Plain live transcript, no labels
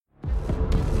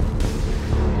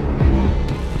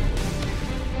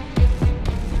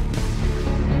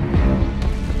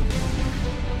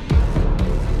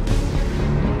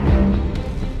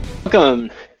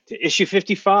Welcome to issue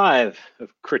 55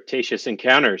 of Cretaceous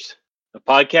Encounters, a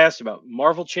podcast about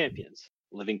Marvel Champions,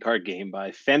 a living card game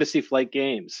by Fantasy Flight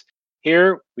Games.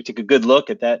 Here, we take a good look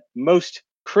at that most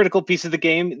critical piece of the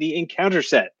game, the encounter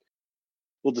set.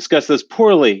 We'll discuss those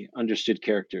poorly understood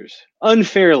characters,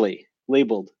 unfairly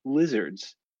labeled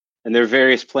lizards, and their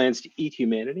various plans to eat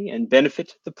humanity and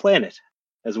benefit the planet,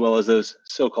 as well as those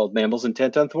so-called mammals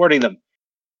intent on thwarting them.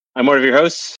 I'm one of your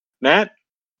hosts, Matt.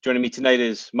 Joining me tonight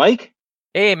is Mike.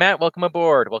 Hey, Matt. Welcome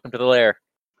aboard. Welcome to the lair.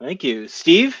 Thank you.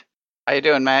 Steve. How you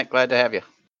doing, Matt? Glad to have you.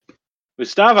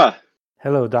 Gustava.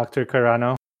 Hello, Dr.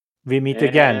 Carano. We meet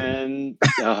again.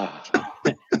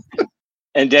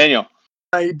 And Daniel.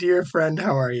 My dear friend,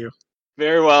 how are you?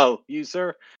 Very well. You,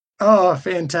 sir? Oh,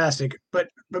 fantastic. But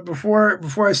before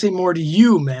I say more to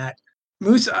you, Matt,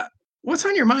 Moose, what's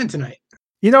on your mind tonight?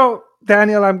 You know,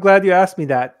 Daniel, I'm glad you asked me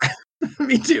that.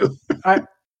 Me too.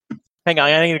 Hang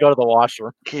on, I need to go to the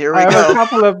washroom. Here we I have go. a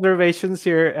couple of observations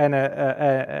here and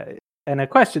a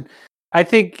question. I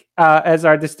think, as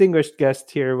our distinguished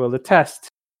guest here will attest,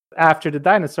 after the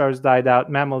dinosaurs died out,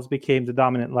 mammals became the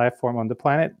dominant life form on the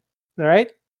planet. All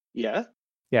right? Yeah.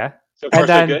 Yeah. So far, And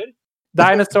so then- good.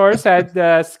 Dinosaurs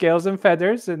had scales and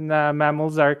feathers, and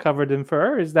mammals are covered in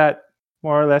fur. Is that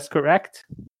more or less correct?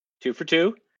 2 for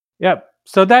 2. Yep.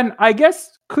 So then, I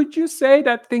guess, could you say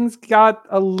that things got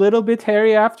a little bit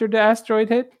hairy after the asteroid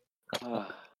hit?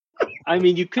 I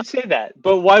mean, you could say that,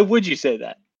 but why would you say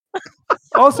that?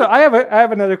 Also, I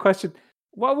have another question.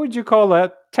 What would you call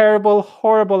a terrible,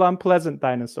 horrible, unpleasant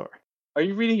dinosaur? Are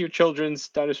you reading your children's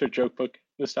dinosaur joke book,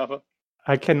 Mustafa?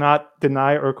 I cannot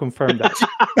deny or confirm that.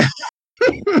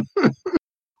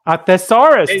 A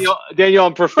thesaurus. Daniel,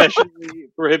 I'm professionally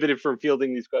prohibited from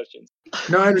fielding these questions.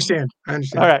 No, I understand. All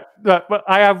right, but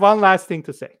I have one last thing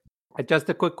to say. Just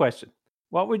a quick question.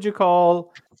 What would you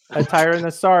call a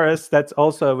Tyrannosaurus that's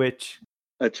also a witch?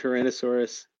 A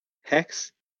Tyrannosaurus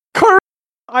Hex? Correct.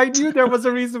 I knew there was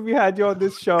a reason we had you on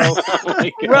this show. Oh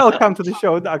my God. Welcome to the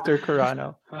show, Dr.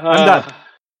 Carano. I'm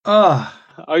done.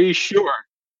 Are you sure?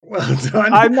 Well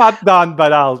done. I'm not done,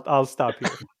 but I'll stop here.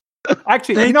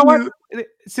 Actually, Thank you know you. what?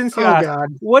 Since you Oh, asked, God.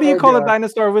 what do you Oh, call a God.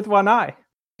 dinosaur with one eye?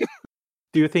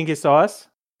 Do you think he saw us?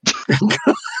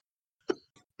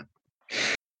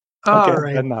 All Okay,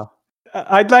 right. then no.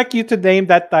 I'd like you to name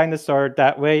that dinosaur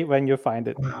that way when you find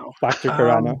it, Wow. Dr.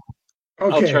 Carano.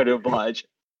 I'll Okay. try to oblige.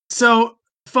 So,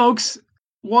 folks,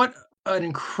 what an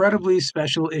incredibly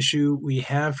special issue we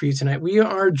have for you tonight. We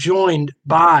are joined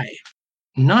by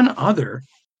none other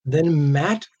than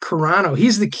Matt Carano.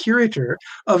 He's the curator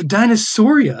of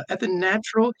Dinosauria at the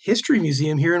Natural History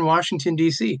Museum here in Washington,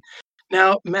 D.C.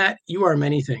 Now, Matt, you are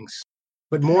many things,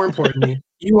 but more importantly,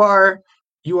 you are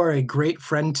a great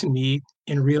friend to me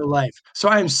in real life. So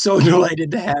I am so delighted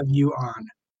to have you on.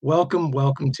 Welcome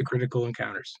to Critical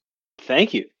Encounters.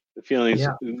 Thank you. The feeling is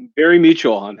Yeah. very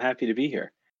mutual. I'm happy to be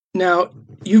here. Now,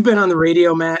 you've been on the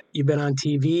radio, Matt. You've been on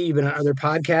TV. You've been on other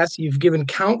podcasts. You've given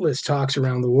countless talks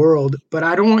around the world, but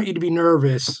I don't want you to be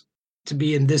nervous to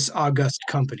be in this august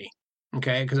company,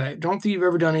 okay? Because I don't think you've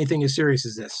ever done anything as serious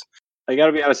as this. I got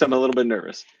to be honest, I'm a little bit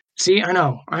nervous. See, I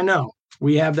know.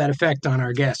 We have that effect on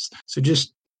our guests. So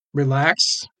just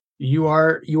relax. You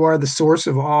are the source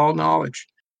of all knowledge.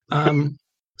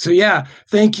 So yeah,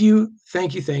 thank you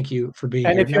for being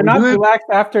And here. if you're Now, not we do have- relaxed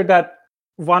after that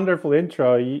wonderful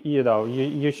intro, you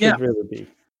should Yeah. really be.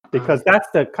 Because that's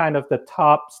the kind of the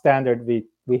top standard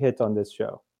we hit on this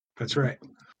show. That's right.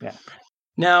 Yeah.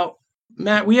 Now,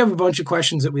 Matt, we have a bunch of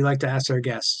questions that we like to ask our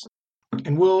guests,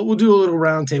 and we'll do a little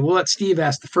round table. We'll let Steve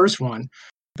ask the first one,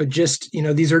 but just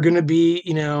these are going to be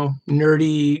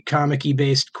nerdy, comic-y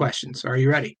based questions. Are you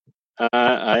ready?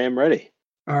 I am ready.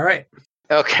 All right.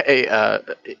 Okay,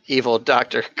 evil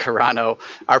Dr. Carano.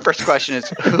 Our first question is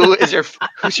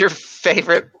who's your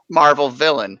favorite Marvel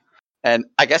villain? And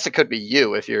I guess it could be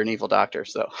you if you're an evil doctor.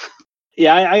 So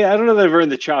Yeah, I don't know that I've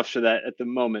earned the chops for that at the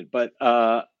moment, but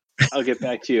I'll get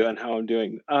back to you on how I'm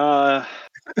doing. Hard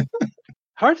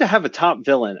to have a top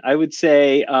villain. I would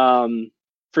say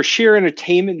for sheer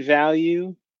entertainment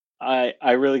value,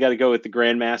 I really got to go with the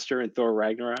Grandmaster and Thor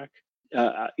Ragnarok.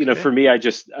 For me, I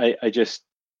just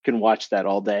can watch that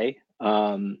all day.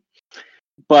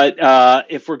 But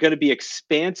if we're going to be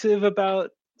expansive about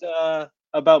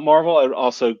Marvel, I would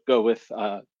also go with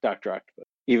Dr. Octopus,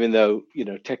 even though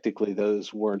technically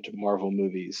those weren't Marvel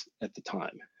movies at the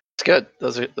time. it's good.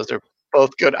 Those are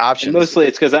both good options. And mostly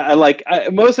it's because I like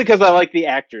the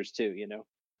actors too.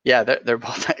 Yeah, they're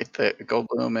both the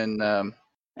Goldblum and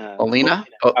Molina. Molina.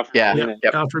 Oh, Alfred yeah, Molina.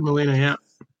 yep. Alfred Molina, yeah.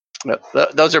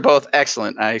 Those are both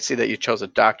excellent. I see that you chose a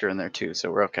doctor in there too,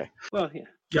 so we're okay. Well,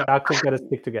 yeah. Doctors got to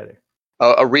stick together.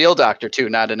 Oh, a real doctor too,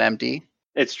 not an MD.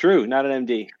 It's true, not an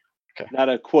MD. Okay. Not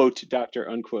a quote doctor,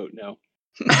 unquote. No.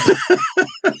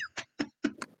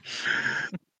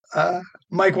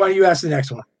 Mike, why don't you ask the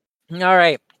next one? All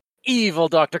right. Evil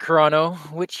Dr. Carano,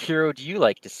 which hero do you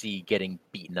like to see getting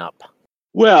beaten up?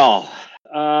 Well,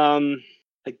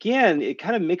 again, it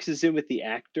kind of mixes in with the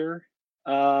actor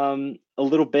a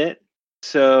little bit.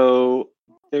 So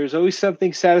there's always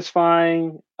something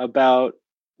satisfying about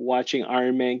watching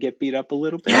Iron Man get beat up a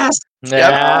little bit. Yes,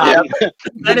 Yeah.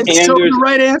 that is And so there's the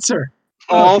right answer.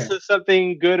 also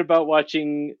something good about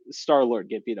watching Star-Lord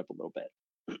get beat up a little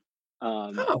bit.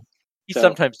 Oh, He So-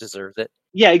 sometimes deserves it.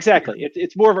 Yeah, exactly.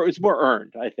 It's more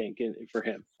earned, I think, for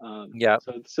him. Yeah.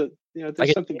 So you know, I there's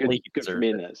get something the good league for deserves me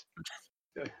in it.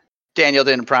 this. Daniel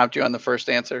didn't prompt you on the first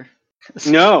answer.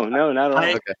 No, not at all.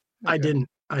 Okay. I didn't.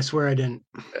 I swear I didn't.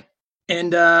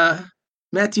 And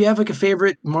Matt, do you have like a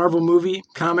favorite Marvel movie,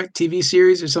 comic, TV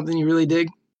series, or something you really dig?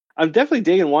 I'm definitely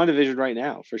digging WandaVision right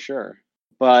now, for sure.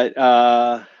 But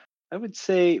I would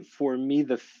say for me,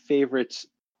 the favorites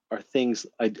are things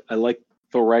I like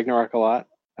Thor Ragnarok a lot.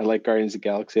 I like Guardians of the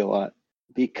Galaxy a lot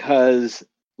because,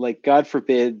 like, God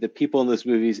forbid, the people in those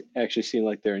movies actually seem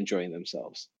like they're enjoying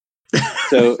themselves.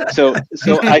 So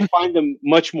I find them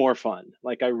much more fun.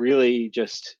 Like, I really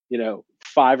just,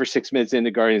 5 or 6 minutes into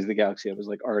Guardians of the Galaxy, I was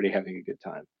like already having a good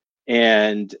time.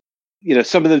 And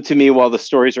some of them, to me, while the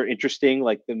stories are interesting,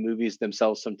 like the movies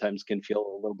themselves sometimes can feel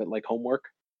a little bit like homework,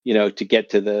 to get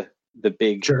to the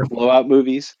big Sure. blowout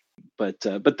movies. But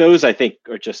those, I think,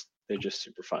 they're just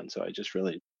super fun. So I just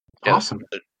really Yeah, Awesome.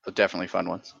 they're definitely fun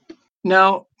ones.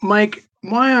 Now, Mike,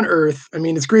 why on earth? I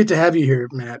mean, it's great to have you here,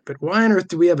 Matt, but why on earth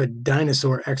do we have a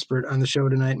dinosaur expert on the show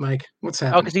tonight, Mike? What's Oh,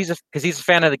 happening? because he's a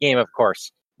fan of the game, of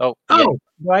course. Oh, yeah. Oh,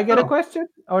 Do I get a Oh. question?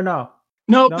 Or no?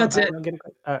 nope, No, that's I it. don't get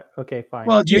a okay, fine.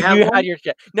 Well, do you have you one? had your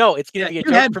no. It's gonna Yeah, be a you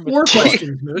joke had from 4 his book.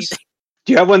 questions, Moose.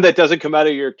 Do you have one that doesn't come out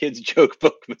of your kid's joke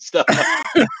book and stuff?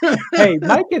 Hey,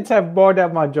 my kids have more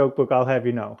than one joke book. I'll have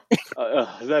you know.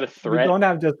 Is that a We threat? don't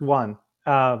have just one.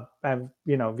 And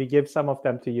we give some of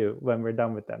them to you when we're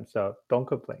done with them. So don't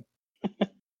complain.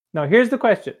 Now, here's the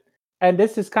question, and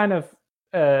this is kind of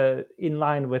in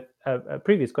line with a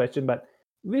previous question. But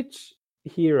which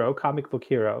hero, comic book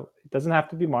hero, it doesn't have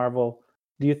to be Marvel,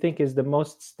 do you think is the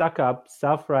most stuck-up,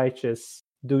 self-righteous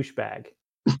douchebag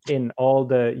in all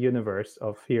the universe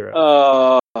of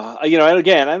heroes?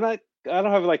 Again, I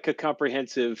don't have like a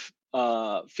comprehensive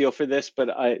feel for this, but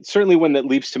certainly one that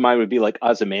leaps to mind would be like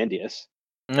Ozymandias.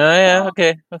 Oh, yeah.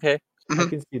 Okay. I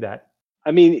can see that.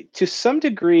 I mean, to some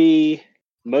degree,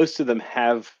 most of them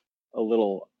have a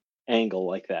little angle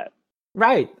like that.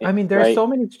 Right. I mean, there's Right. so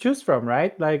many to choose from,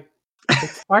 right? Like,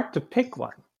 it's hard to pick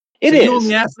one. It So is. You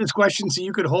only asked this question so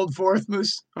you could hold forth,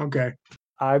 Moose? Okay.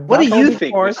 I'm What not do you holding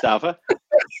think, forth. Mustafa?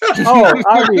 Oh,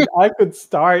 I mean, I could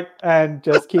start and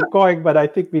just keep going, but I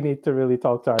think we need to really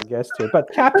talk to our guest here.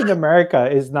 But Captain America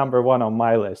is number one on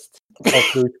my list of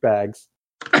douchebags.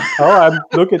 Oh,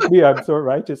 look at me. I'm so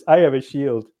righteous. I have a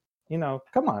shield.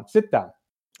 Come on, sit down.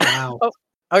 Wow.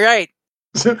 All right.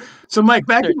 So Mike,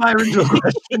 back to my original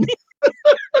question.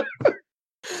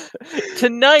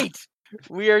 Tonight,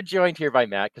 we are joined here by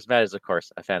Matt, because Matt is, of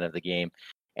course, a fan of the game.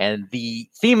 And the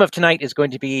theme of tonight is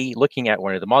going to be looking at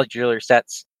one of the modular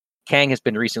sets. Kang has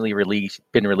been recently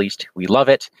released. We love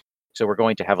it. So we're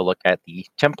going to have a look at the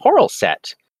temporal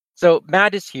set. So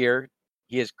Matt is here.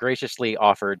 He has graciously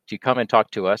offered to come and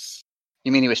talk to us.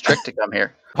 You mean he was tricked to come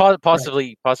here?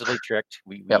 Possibly tricked.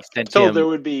 We Yep. sent So him. there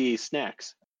would be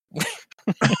snacks.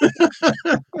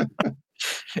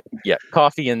 Yeah,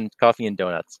 coffee and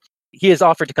donuts. He has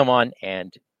offered to come on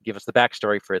and give us the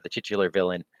backstory for the titular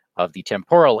villain of the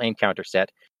temporal encounter set.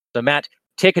 So Matt,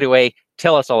 take it away.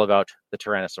 Tell us all about the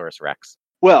Tyrannosaurus Rex.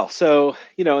 Well, so,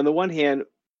 on the one hand,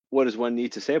 what does one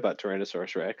need to say about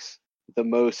Tyrannosaurus Rex? The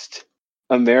most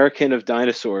American of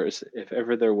dinosaurs, if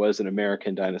ever there was an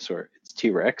American dinosaur, it's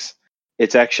T-Rex.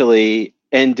 It's actually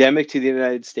endemic to the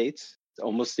United States. It's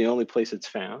almost the only place it's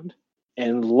found.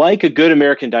 And like a good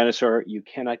American dinosaur, you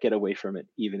cannot get away from it,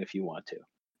 even if you want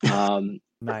to.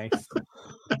 Nice.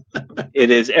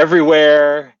 It is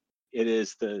everywhere. It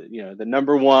is the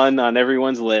number one on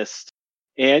everyone's list,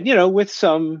 and with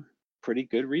some pretty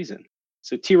good reason.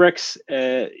 So T-Rex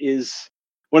is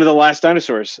one of the last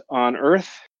dinosaurs on Earth.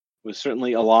 Was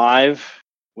certainly alive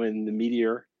when the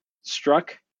meteor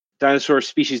struck. Dinosaur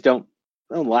species don't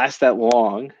last that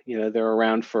long. They're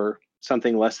around for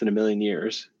something less than 1 million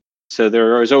years. So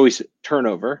there is always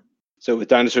turnover. So with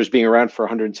dinosaurs being around for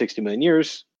 160 million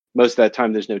years, most of that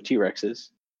time there's no T-Rexes.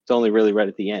 It's only really right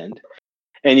at the end.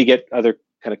 And you get other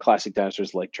kind of classic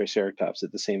dinosaurs like Triceratops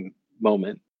at the same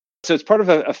moment. So it's part of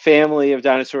a family of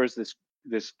dinosaurs.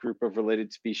 This group of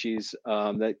related species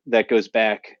that goes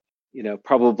back,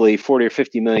 probably 40 or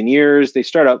 50 million years. They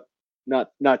start up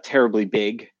not terribly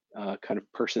big, kind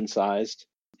of person sized,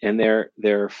 and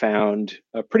they're found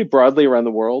pretty broadly around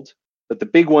the world. But the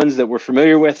big ones that we're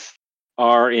familiar with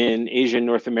are in Asia and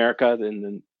North America, and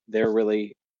then they're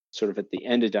really sort of at the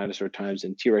end of dinosaur times,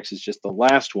 and T-Rex is just the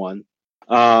last one.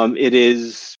 It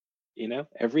is,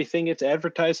 everything it's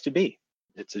advertised to be.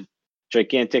 It's a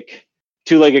gigantic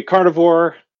two-legged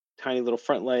carnivore, tiny little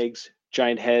front legs,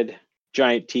 giant head,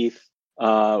 giant teeth,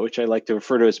 which I like to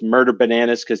refer to as murder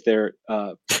bananas because they're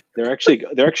actually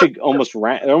almost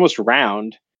they're almost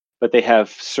round, but they have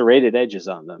serrated edges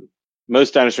on them.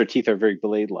 Most dinosaur teeth are very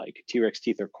blade-like. T-Rex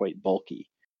teeth are quite bulky,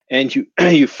 and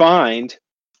you find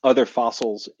other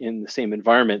fossils in the same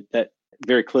environment that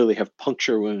very clearly have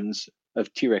puncture wounds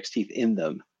of T-Rex teeth in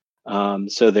them.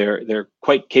 So they're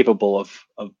quite capable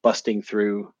of busting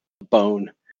through bone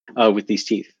with these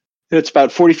teeth. It's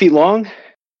about 40 feet long,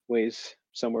 weighs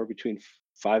somewhere between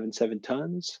 5 and 7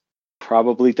 tons.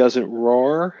 Probably doesn't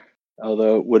roar,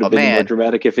 although it would have been more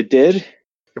dramatic if it did.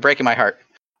 You're breaking my heart.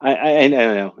 I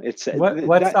know. It's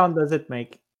what sound does it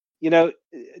make?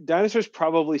 Dinosaurs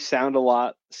probably sounded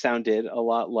a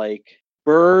lot like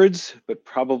birds, but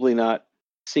probably not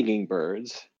singing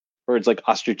birds. Birds like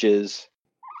ostriches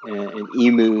and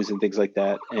emus and things like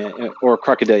that, or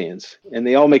crocodilians. And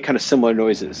they all make kind of similar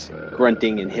noises,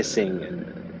 grunting and hissing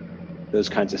and those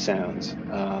kinds of sounds.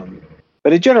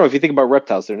 But in general, if you think about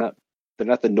reptiles, they're not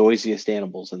the noisiest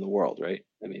animals in the world, right?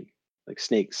 I mean, like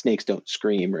snakes don't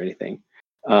scream or anything.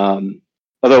 Although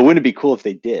wouldn't it be cool if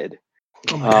they did?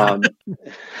 Oh my God.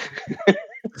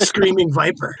 Screaming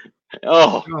viper.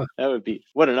 Oh, that would be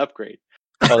what an upgrade.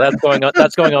 Oh,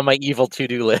 that's going on my evil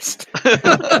to-do list.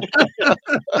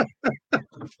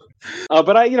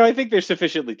 But I think they're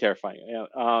sufficiently terrifying.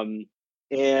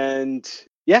 And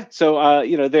yeah, so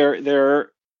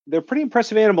they're pretty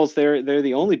impressive animals. They're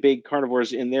the only big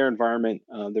carnivores in their environment.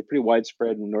 They're pretty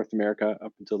widespread in North America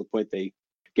up until the point they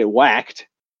get whacked.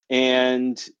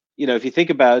 And if you think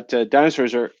about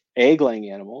dinosaurs are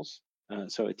egg-laying animals,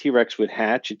 so a T-Rex would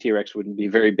hatch. A T-Rex wouldn't be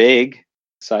very big,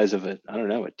 size of a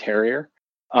terrier.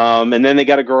 And then they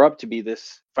got to grow up to be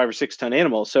this 5 or 6 ton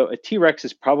animal. So a T-Rex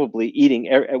is probably eating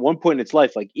at one point in its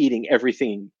life, like eating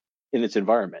everything in its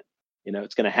environment.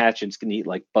 It's going to hatch and it's going to eat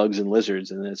like bugs and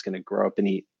lizards, and then it's going to grow up and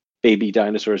eat baby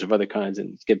dinosaurs of other kinds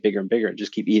and get bigger and bigger and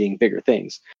just keep eating bigger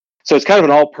things. So it's kind of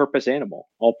an all-purpose animal,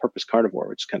 all-purpose carnivore,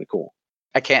 which is kind of cool.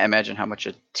 I can't imagine how much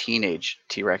a teenage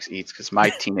T-Rex eats because my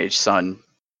teenage son,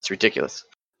 it's ridiculous.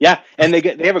 Yeah, and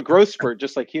they have a growth spurt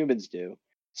just like humans do.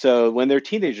 So when they're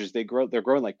teenagers, they're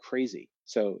growing like crazy.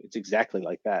 So it's exactly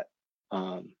like that.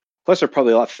 Plus, they're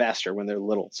probably a lot faster when they're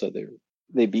little, so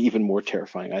they'd be even more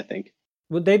terrifying, I think.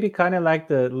 Would they be kind of like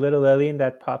the little alien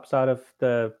that pops out of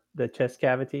the chest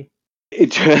cavity?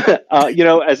 As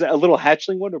a little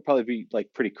hatchling one, would probably be like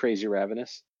pretty crazy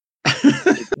ravenous.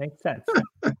 It makes sense.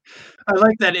 I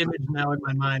like that image now in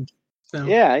my mind. So.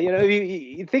 Yeah,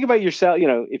 you think about yourself.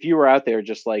 If you were out there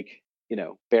just like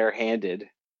barehanded,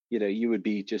 you would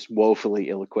be just woefully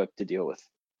ill-equipped to deal with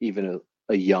even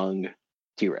a young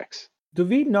T-Rex. Do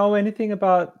we know anything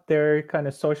about their kind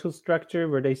of social structure?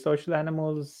 Were they social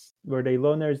animals? Were they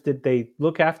loners? Did they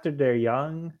look after their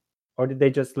young? Or did they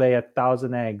just lay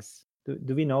 1,000 eggs?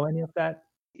 Do we know any of that?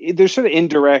 There's sort of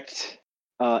indirect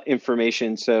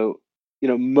information. So,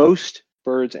 most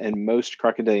birds and most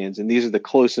crocodilians, and these are the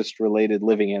closest related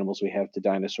living animals we have to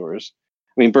dinosaurs.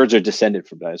 I mean, birds are descended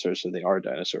from dinosaurs, so they are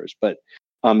dinosaurs. But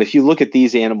if you look at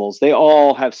these animals, they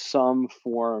all have some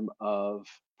form of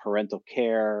parental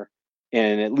care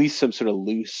and at least some sort of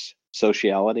loose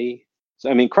sociality. So,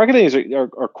 I mean, crocodilians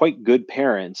are quite good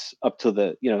parents up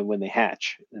to when they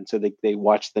hatch. And so they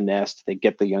watch the nest, they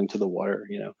get the young to the water,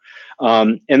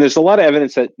 and there's a lot of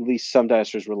evidence that at least some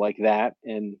dinosaurs were like that.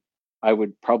 And I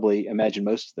would probably imagine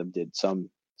most of them did some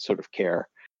sort of care.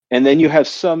 And then you have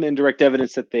some indirect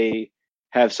evidence that they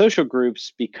have social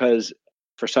groups because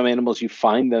for some animals, you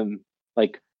find them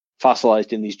like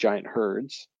fossilized in these giant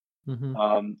herds.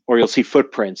 Mm-hmm. Or you'll see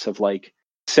footprints of like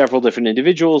several different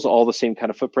individuals, all the same kind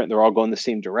of footprint. They're all going the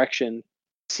same direction.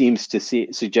 Seems to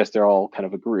suggest they're all kind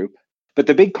of a group. But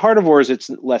the big carnivores, it's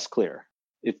less clear.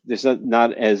 There's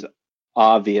not as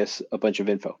obvious a bunch of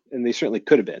info, and they certainly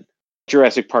could have been.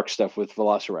 Jurassic Park stuff with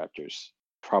velociraptors,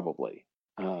 probably.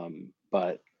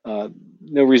 But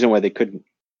no reason why they couldn't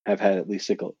have had at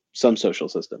least some social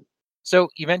system. So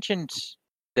you mentioned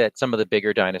that some of the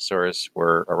bigger dinosaurs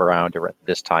were around at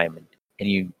this time, and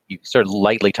you sort of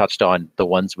lightly touched on the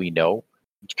ones we know.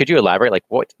 Could you elaborate? Like,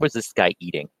 what was this guy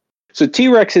eating? So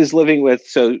T-Rex is living with,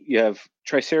 so you have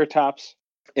Triceratops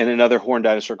and another horned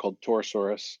dinosaur called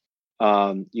Torosaurus.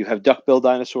 You have duck-billed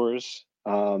dinosaurs.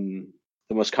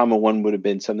 The most common one would have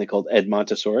been something called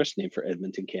Edmontosaurus, named for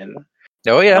Edmonton, Canada.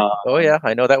 Oh yeah,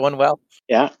 I know that one well.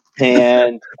 Yeah,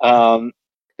 and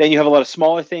then you have a lot of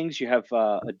smaller things. You have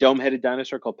a dome-headed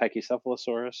dinosaur called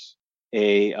Pachycephalosaurus,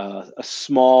 a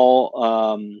small,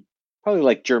 probably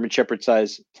like German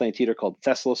Shepherd-sized plant eater called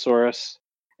Thescelosaurus,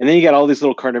 and then you got all these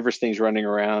little carnivorous things running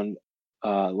around,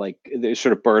 like there's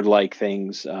sort of bird-like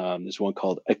things. There's one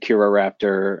called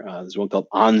Achiroraptor. There's one called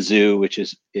Anzu, which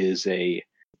is a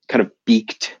kind of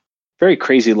beaked, very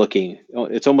crazy looking.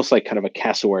 It's almost like kind of a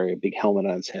cassowary, a big helmet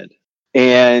on its head.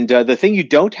 And the thing you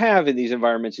don't have in these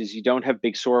environments is you don't have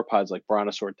big sauropods like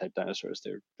brontosaur type dinosaurs.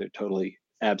 They're totally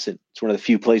absent. It's one of the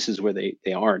few places where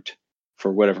they aren't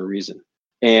for whatever reason.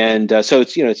 And so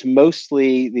it's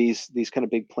mostly these kind of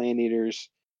big plant eaters.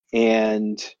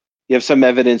 And you have some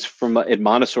evidence from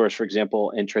Edmontosaurus, for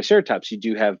example, and Triceratops. You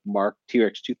do have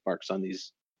T-Rex tooth marks on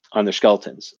their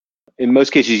skeletons. In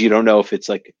most cases, you don't know if it's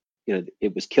like,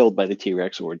 it was killed by the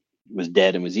T-Rex or was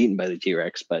dead and was eaten by the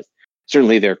T-Rex, but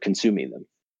certainly they're consuming them.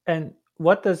 And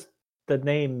what does the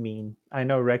name mean? I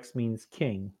know Rex means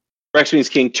king. Rex means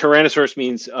king. Tyrannosaurus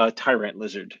means tyrant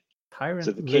lizard. Tyrant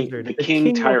So the king, lizard. the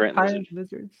king tyrant lizard.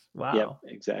 Lizards. Wow. Yep,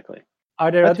 exactly. Are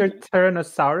there other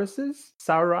Tyrannosauruses?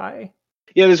 Saurii?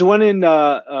 Yeah, there's one in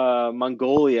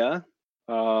Mongolia,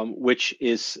 which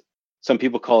is, some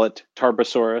people call it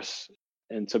Tarbosaurus,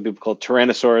 and some people call it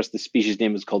Tyrannosaurus. The species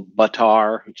name is called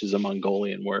Batar, which is a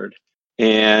Mongolian word.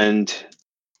 And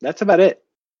that's about it.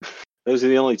 Those are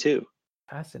the only two.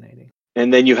 Fascinating.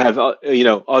 And then you have,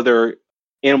 other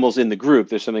animals in the group.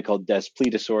 There's something called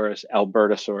Daspletosaurus,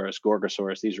 Albertosaurus,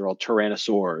 Gorgosaurus. These are all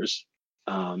tyrannosaurs,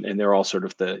 and they're all sort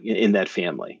of in that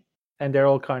family. And they're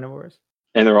all carnivores.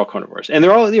 And they're all carnivores. And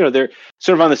they're all, they're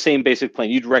sort of on the same basic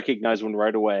plane. You'd recognize one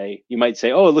right away. You might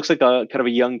say, oh, it looks like a kind of a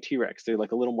young T-Rex. They're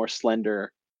like a little more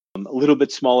slender, a little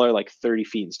bit smaller, like 30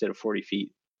 feet instead of 40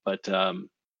 feet. But,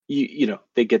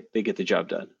 they get the job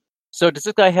done. So does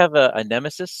this guy have a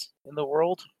nemesis in the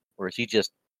world? Or is he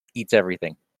just eats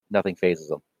everything? Nothing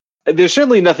phases him? There's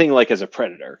certainly nothing like as a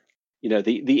predator.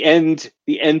 The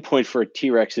end point for a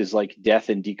T-Rex is like death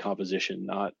and decomposition,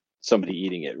 not somebody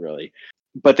eating it, really.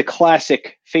 But the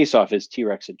classic face-off is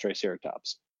T-Rex and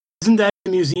Triceratops. Isn't that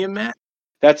the museum, Matt?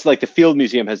 That's like the Field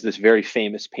Museum has this very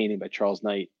famous painting by Charles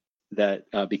Knight that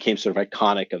became sort of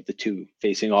iconic of the two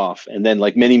facing off. And then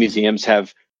like many museums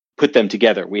have put them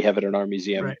together. We have it in our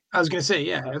museum. Right. I was going to say,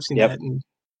 yeah, I've seen Yep. that. And,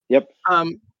 Yep.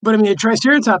 But I mean, a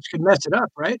Triceratops could mess it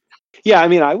up, right? Yeah, I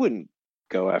mean, I wouldn't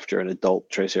go after an adult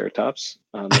Triceratops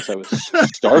unless I was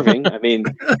starving. I mean,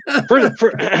 first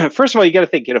of all, you got to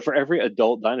think, for every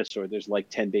adult dinosaur, there's like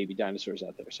 10 baby dinosaurs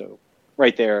out there. So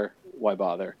right there, why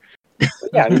bother? But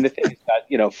yeah, I mean, the thing's got,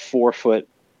 4-foot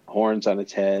horns on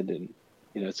its head, and,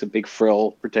 it's a big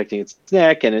frill protecting its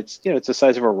neck, and it's, it's the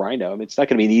size of a rhino. I mean, it's not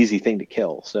going to be an easy thing to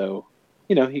kill. So,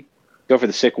 you go for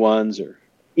the sick ones or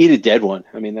eat a dead one.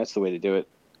 I mean, that's the way to do it.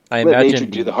 Let nature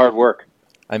do the hard work.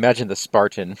 I imagine the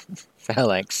Spartan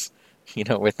phalanx,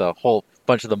 with a whole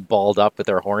bunch of them balled up with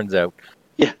their horns out.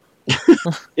 Yeah.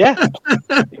 Yeah,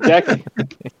 exactly.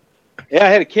 Yeah, I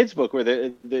had a kid's book where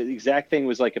the exact thing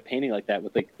was like a painting like that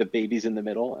with like the babies in the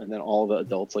middle and then all the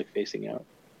adults like facing out.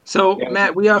 So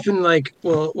Matt, we often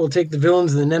we'll take the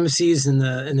villains and the nemesis and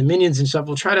the minions and stuff.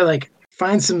 We'll try to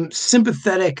find some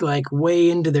sympathetic way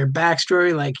into their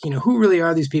backstory. Who really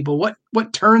are these people?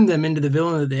 What turned them into the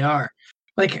villain that they are?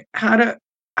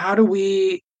 How do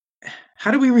we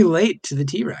relate to the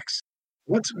T-Rex?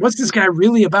 What's this guy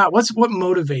really about? What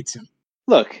motivates him?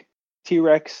 Look,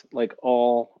 T-Rex, like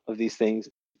all of these things,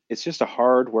 it's just a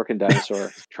hard-working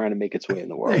dinosaur trying to make its way in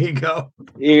the world. There you go.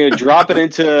 You're going to drop it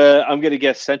into, I'm going to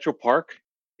guess, Central Park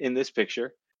in this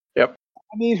picture. Yep.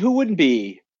 I mean, who wouldn't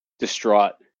be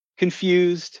distraught,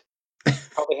 confused,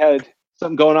 probably had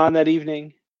something going on that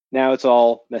evening. Now it's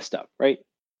all messed up, right?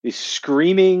 These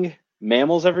screaming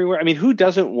mammals everywhere. I mean, who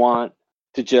doesn't want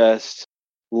to just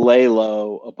lay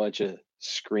low a bunch of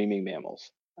screaming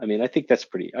mammals? I mean, I think that's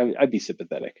I'd be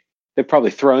sympathetic. They're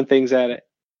probably throwing things at it.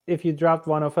 If you dropped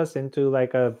one of us into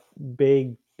a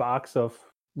big box of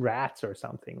rats or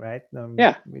something, right?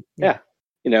 Yeah.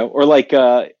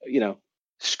 Or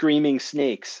screaming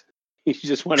snakes. You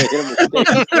just want to hit them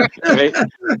with snakes, right?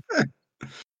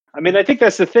 I mean, I think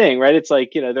that's the thing, right? It's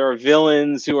there are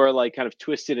villains who are kind of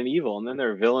twisted and evil, and then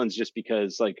there are villains just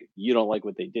because you don't like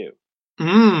what they do.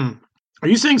 Are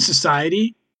you saying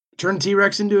society turned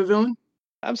T-Rex into a villain?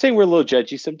 I'm saying we're a little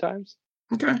judgy sometimes.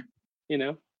 Okay.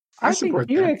 I think support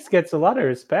that. T-Rex gets a lot of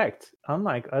respect,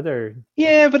 unlike other.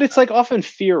 Yeah, but it's like often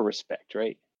fear respect,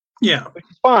 right? Yeah,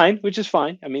 Which is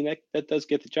fine. I mean, that does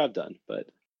get the job done, but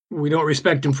we don't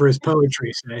respect him for his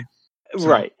poetry, say. So,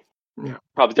 right. yeah.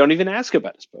 Probably don't even ask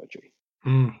about his poetry.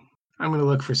 I'm gonna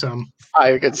look for some.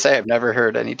 I could say I've never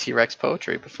heard any T-Rex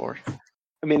poetry before.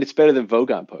 I mean, it's better than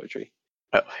Vogon poetry.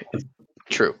 Oh,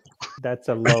 true. That's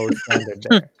a low standard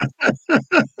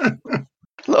there.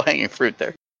 Low hanging fruit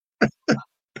there.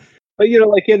 But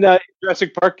like in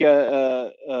Jurassic Park,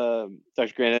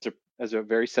 Dr. Grant has a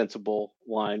very sensible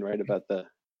line, right, about the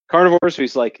carnivores.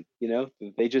 Who's like,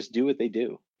 they just do what they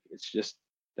do. It's just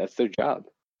that's their job.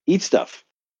 Eat stuff.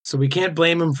 So we can't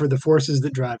blame him for the forces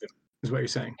that drive him, is what you're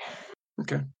saying.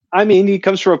 Okay. I mean, he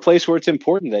comes from a place where it's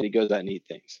important that he goes out and eat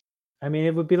things. I mean,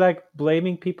 it would be like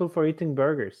blaming people for eating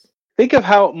burgers. Think of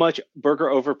how much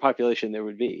burger overpopulation there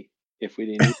would be if we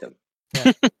didn't eat them.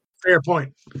 Yeah. Fair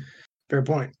point.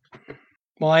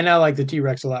 Well, I now like the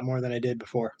T-Rex a lot more than I did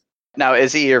before. Now,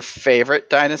 is he your favorite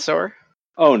dinosaur?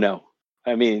 Oh no!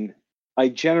 I mean,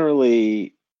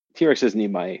 T-Rex doesn't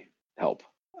need my help.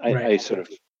 Right.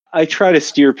 I try to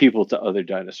steer people to other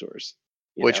dinosaurs.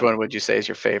 Which one would you say is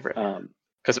your favorite? Um,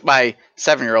 Because my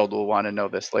 7-year-old will want to know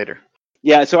this later.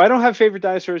 Yeah, so I don't have favorite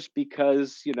dinosaurs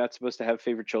because you're not supposed to have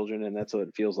favorite children, and that's what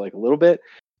it feels like a little bit.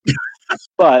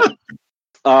 But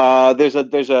there's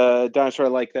a dinosaur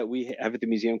like that we have at the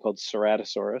museum called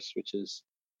Ceratosaurus, which is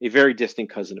a very distant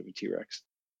cousin of a T-Rex.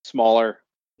 Smaller,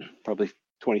 probably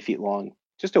 20 feet long.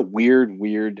 Just a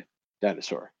weird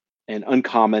dinosaur, and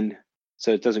uncommon,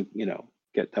 so it doesn't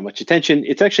get that much attention.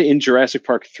 It's actually in Jurassic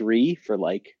Park 3 for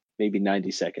like maybe 90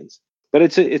 seconds. But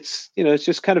it's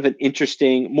just kind of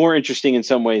more interesting in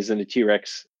some ways than a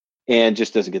T-Rex, and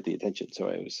just doesn't get the attention. So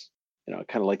I was, kind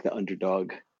of like the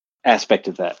underdog aspect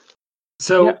of that.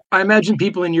 So Yeah. I imagine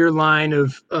people in your line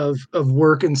of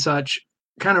work and such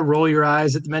kind of roll your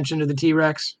eyes at the mention of the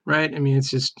T-Rex, right? I mean, it's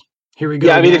just here we go.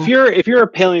 Yeah, I mean, again. if you're a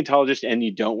paleontologist and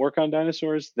you don't work on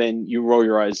dinosaurs, then you roll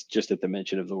your eyes just at the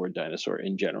mention of the word dinosaur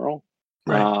in general.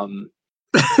 Right.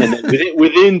 And then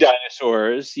within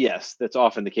dinosaurs, yes, that's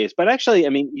often the case. But actually, I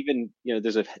mean, even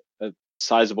there's a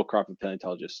sizable crop of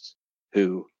paleontologists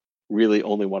who really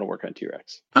only want to work on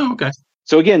T-Rex. Oh, okay.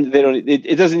 So again, they don't.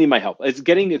 It doesn't need my help. It's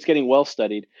getting well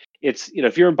studied. It's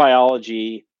if you're in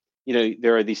biology,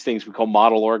 there are these things we call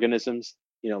model organisms.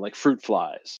 Like fruit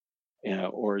flies,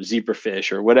 or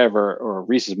zebrafish or whatever, or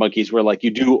rhesus monkeys, where like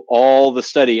you do all the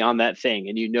study on that thing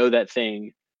and that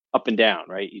thing up and down,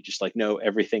 right? You just like know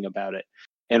everything about it.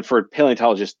 And for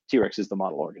paleontologists, T-Rex is the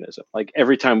model organism. Like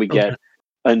every time we get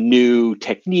a new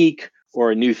technique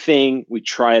or a new thing, we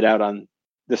try it out on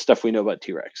the stuff we know about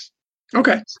T-Rex.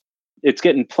 Okay. It's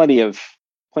getting plenty of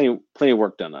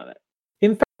work done on it.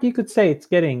 In fact, you could say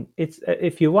it's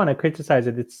if you want to criticize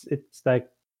it, it's like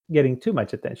getting too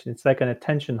much attention. It's like an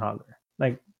attention hogger.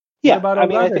 Like Yeah, what about I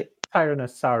mean, I other think,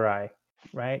 Tyrannosauri,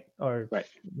 right? Or right.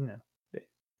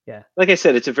 Yeah. Like I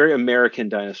said, it's a very American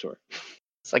dinosaur.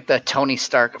 It's like the Tony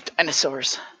Stark of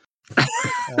dinosaurs.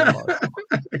 Almost.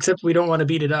 Except we don't want to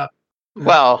beat it up.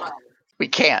 Well, we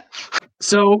can't.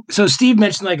 So Steve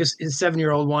mentioned like his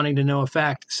 7-year-old wanting to know a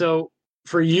fact. So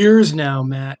for years now,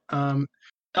 Matt,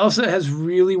 Elsa has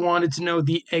really wanted to know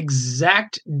the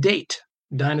exact date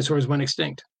dinosaurs went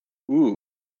extinct. Ooh,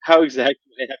 how exact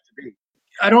do they have to be?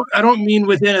 I don't mean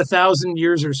within 1,000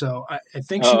 years or so. I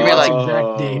think she You mean wants like-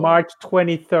 exact date. March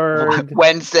 23rd.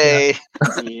 Wednesday.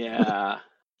 Yeah,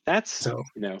 that's So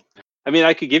I mean,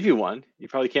 I could give you one. You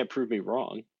probably can't prove me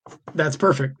wrong. that's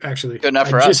perfect, actually. Good enough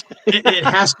for us. It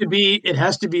has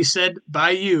to be said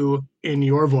by you in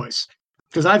your voice,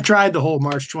 because I've tried the whole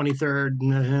March 23rd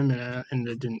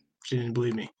and she didn't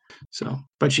believe me. So,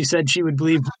 but she said she'd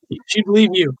believe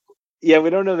you. Yeah,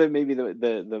 we don't know that maybe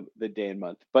the day and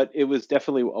month, but it was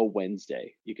definitely a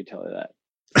Wednesday. You could tell her that.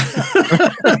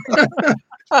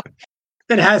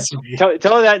 It has to be. Tell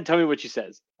her that and tell me what she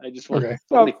says. I just want Okay.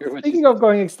 Well, to hear what she speaking says. of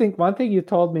going extinct, one thing you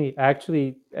told me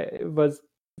actually was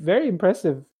very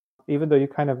impressive, even though you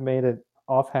kind of made it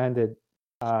offhanded,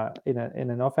 in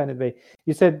an offhanded way.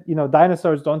 You said,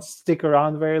 dinosaurs don't stick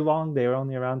around very long. They're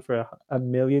only around for a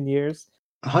million years.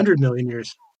 100 million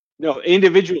years. No,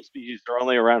 individual species are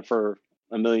only around for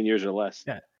 1 million years or less.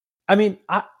 Yeah. I mean,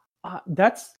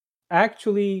 that's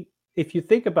actually, if you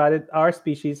think about it, our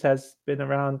species has been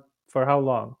around for how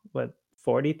long? What,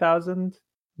 40,000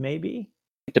 maybe?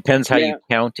 It depends how Yeah. you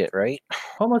count it, right?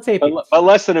 Homo sapiens. But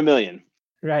less than 1 million.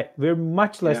 Right. We're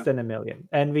much less Yeah. than 1 million.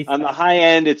 And we On the high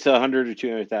end, it's 100 or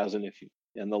 200,000.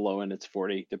 And the low end, it's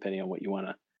 40, depending on what you want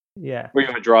to. yeah. Where you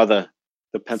want to draw the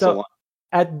pencil So- line.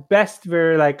 At best,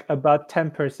 we're like about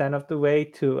 10% of the way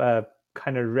to a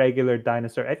kind of regular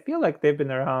dinosaur. I feel like they've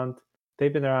been around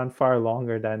far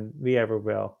longer than we ever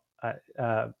will.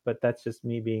 But that's just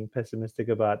me being pessimistic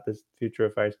about the future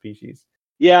of our species.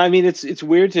 Yeah, I mean, it's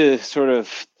weird to sort of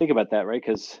think about that, right?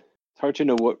 Because it's hard to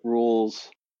know what rules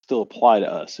still apply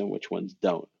to us and which ones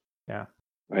don't. Yeah.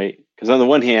 Right? Because on the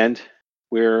one hand,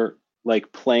 we're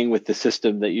like playing with the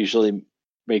system that usually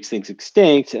makes things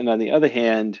extinct, and on the other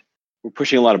hand, we're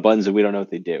pushing a lot of buttons that we don't know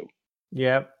what they do.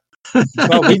 Yep.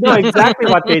 Well, we know exactly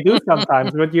what they do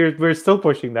sometimes, but we're still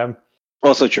pushing them.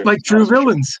 Also true. Like true Also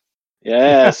villains. True.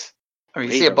 Yes. Or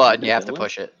you see a button, you have to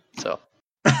push it. So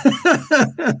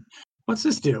What's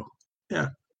this do? Yeah.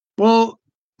 Well,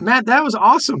 Matt, that was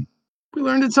awesome. We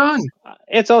learned a ton.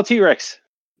 It's all T-Rex.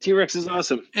 T-Rex is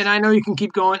awesome. And I know you can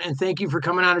keep going. And thank you for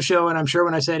coming on the show. And I'm sure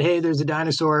when I said, "Hey, there's a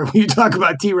dinosaur," when you talk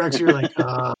about T-Rex, you're like,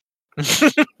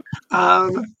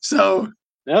 So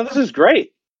No, this is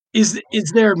great. Is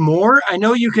there more? I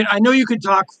know you could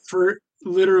talk for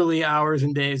literally hours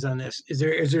and days on this. Is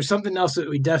there something else that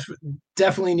we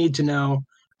definitely need to know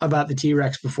about the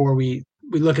T-Rex before we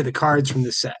look at the cards from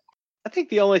this set? I think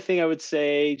the only thing I would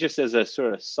say, just as a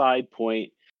sort of side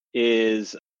point,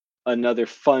 is another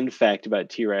fun fact about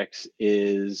T-Rex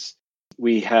is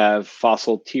we have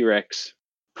fossil T-Rex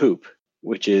poop,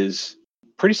 which is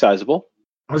pretty sizable.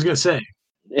 I was going to say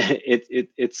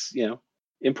it's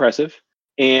impressive,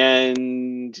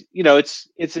 and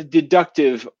it's a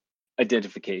deductive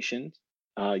identification.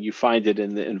 You find it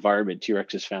in the environment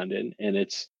T-Rex is found in, and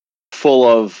it's full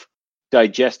of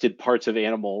digested parts of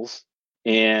animals,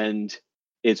 and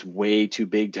it's way too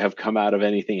big to have come out of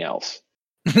anything else.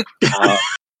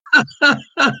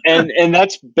 And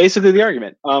that's basically the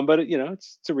argument. But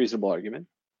it's a reasonable argument,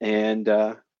 and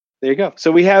there you go.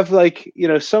 So we have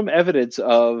some evidence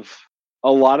of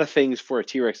a lot of things for a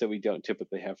T-Rex that we don't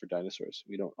typically have for dinosaurs.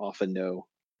 We don't often know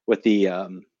what the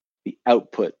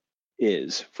output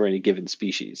is for any given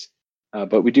species,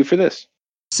 but we do for this.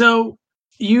 So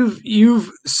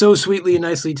you've so sweetly and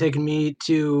nicely taken me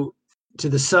to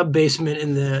the sub basement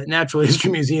in the Natural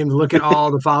History Museum to look at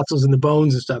all the fossils and the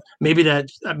bones and stuff. Maybe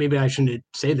I shouldn't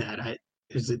say that.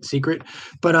 Is it secret?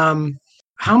 But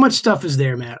how much stuff is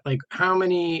there, Matt? Like how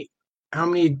many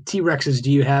T-Rexes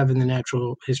do you have in the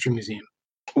Natural History Museum?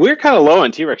 We're kind of low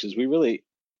on T-Rexes. We really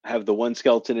have the one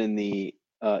skeleton in the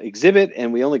exhibit,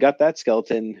 and we only got that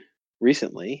skeleton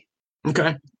recently.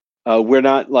 Okay. We're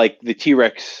not like the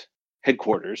T-Rex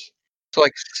headquarters. So,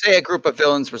 like, say a group of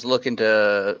villains was looking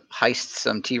to heist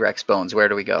some T-Rex bones. Where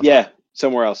do we go? Yeah,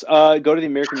 somewhere else. Go to the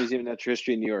American Museum of Natural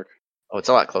History in New York. Oh, it's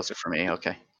a lot closer for me.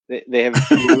 Okay. They have a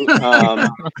few.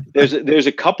 There's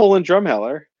a couple in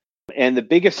Drumheller, and the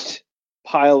biggest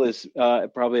pile is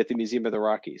probably at the Museum of the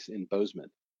Rockies in Bozeman.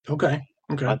 Okay.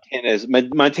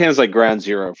 Montana's like ground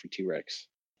zero for T-Rex.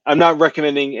 I'm not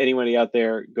recommending anybody out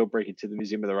there go break into the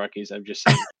Museum of the Rockies. I'm just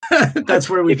saying that's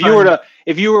where we.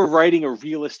 If you were writing a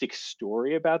realistic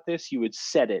story about this, you would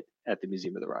set it at the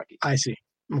Museum of the Rockies. I see.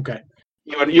 Okay.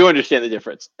 You understand the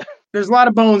difference. There's a lot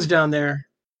of bones down there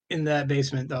in that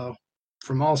basement, though,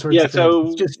 from all sorts of things. So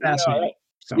it's just fascinating.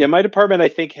 Yeah, my department I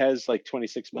think has like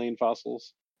 26 million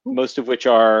fossils, most of which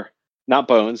are not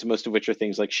bones, most of which are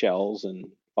things like shells and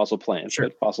fossil plants,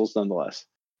 but fossils nonetheless.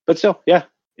 But still, yeah,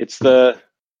 it's the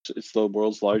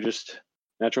world's largest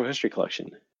natural history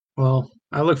collection. Well,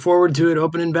 I look forward to it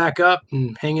opening back up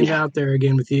and hanging out there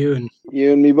again with you and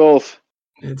me both.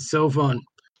 It's so fun.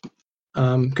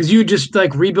 Because you just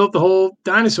like rebuilt the whole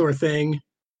dinosaur thing,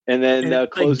 and then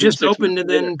closed just opened and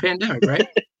then pandemic, right?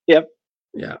 Yep.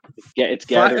 Yeah. Yeah, it's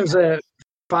gathered. It was a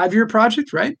 5-year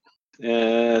project, right?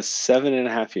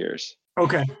 7.5 years.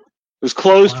 Okay. It was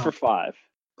closed for 5.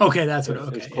 Okay, that's what.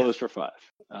 Okay, it was closed for 5.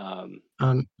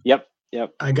 Yep.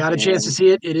 I got a chance to see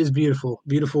it. It is beautiful,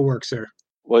 beautiful work, sir.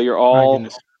 Well, you're all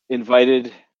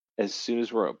invited as soon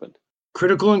as we're open.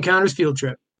 Critical Encounters field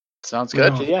trip. Sounds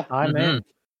good. So, yeah, I'm in.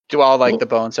 Do all the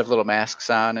bones have little masks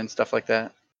on and stuff like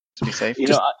that to be safe?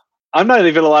 I'm not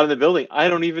even allowed in the building. I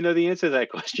don't even know the answer to that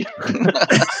question.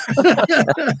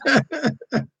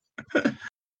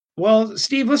 Well,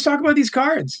 Steve, let's talk about these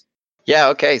cards. Yeah,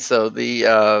 okay. So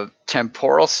the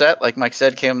temporal set, like Mike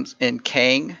said, comes in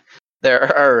Kang.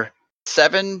 There are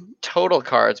 7 total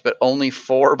cards, but only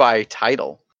 4 by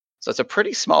title. So it's a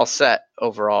pretty small set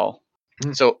overall.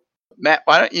 Mm. So, Matt,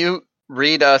 why don't you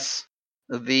read us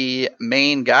the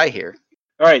main guy here?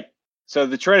 All right. So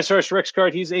the Tyrannosaurus Rex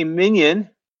card, he's a minion.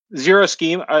 0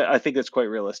 scheme. I think that's quite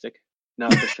realistic.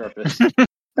 Not the sharpest.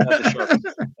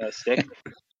 Stick.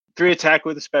 3 attack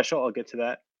with a special. I'll get to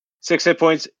that. 6 hit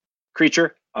points.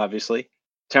 Creature, obviously.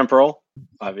 Temporal,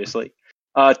 obviously.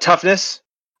 Toughness.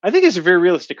 I think it's a very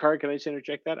realistic card. Can I just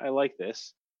interject that? I like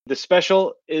this. The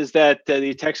special is that the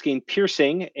attacks gain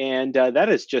piercing, and that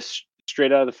is just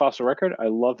straight out of the fossil record. I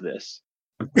love this.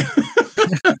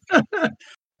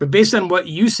 But based on what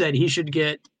you said, he should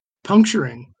get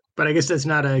puncturing. But I guess that's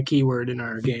not a keyword in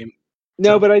our game.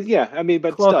 No, So- but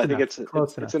but Close still, I think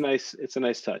enough, it's a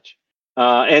nice touch.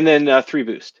 And then 3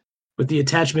 boost. With the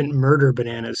attachment murder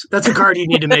bananas. That's a card you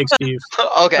need to make, Steve.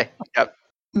 Okay. Yep.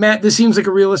 Matt, this seems like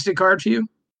a realistic card for you.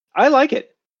 I like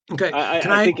it. Okay.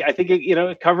 I think it,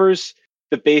 it covers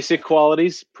the basic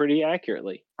qualities pretty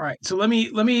accurately. All right. So let me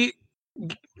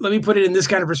put it in this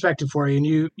kind of perspective for you,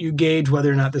 and you gauge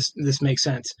whether or not this makes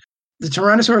sense. The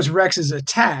Tyrannosaurus Rex's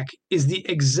attack is the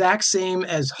exact same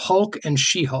as Hulk and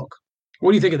She-Hulk.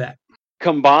 What do you think of that?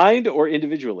 Combined or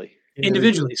individually?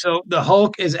 Individually. So the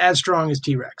Hulk is as strong as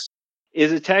T-Rex.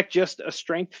 Is attack just a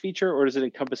strength feature, or does it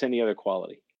encompass any other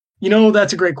quality?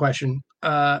 That's a great question.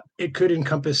 It could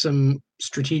encompass some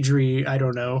strategery. I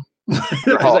don't know.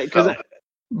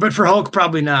 But for Hulk,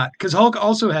 probably not, because Hulk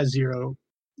also has 0.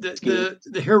 The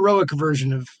heroic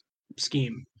version of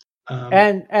scheme.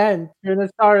 And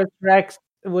Tyrannosaurus Rex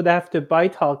would have to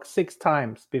bite Hulk 6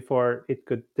 times before it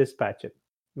could dispatch it.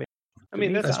 I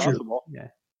mean, that's true. possible. Yeah.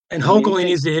 And Hulk only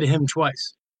needs to hit him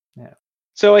twice.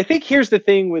 So I think here's the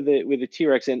thing with the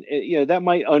T-Rex, and that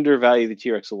might undervalue the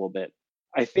T-Rex a little bit.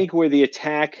 I think where the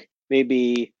attack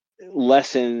maybe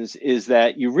lessens is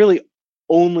that you really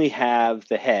only have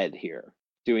the head here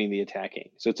doing the attacking.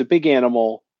 So it's a big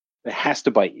animal that has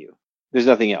to bite you. There's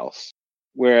nothing else.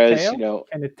 Whereas, Tail?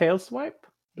 Can it tail swipe?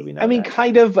 Do we know I mean, that?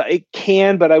 kind of, it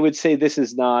can, but I would say this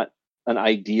is not an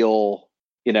ideal,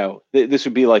 this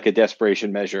would be like a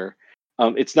desperation measure.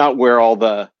 It's not where all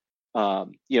the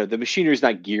machinery is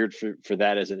not geared for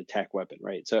that as an attack weapon,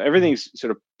 right? So everything's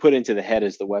sort of put into the head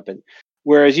as the weapon.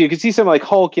 Whereas you can see something like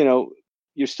Hulk,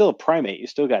 you're still a primate. You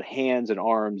still got hands and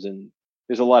arms, and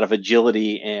there's a lot of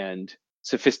agility and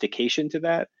sophistication to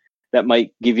that. That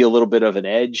might give you a little bit of an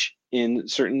edge in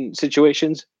certain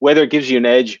situations. Whether it gives you an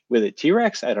edge with a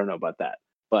T-Rex, I don't know about that.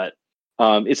 But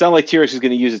it's not like T-Rex is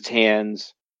going to use its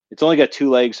hands. It's only got 2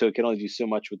 legs, so it can only do so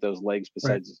much with those legs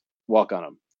besides walk on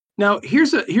them. Now,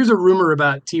 here's a rumor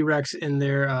about T-Rex and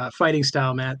their fighting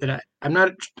style, Matt, that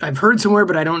I've heard somewhere,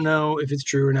 but I don't know if it's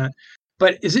true or not.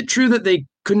 But is it true that they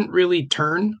couldn't really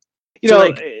turn?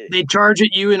 They charge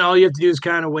at you, and all you have to do is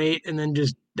kind of wait and then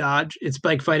just dodge. It's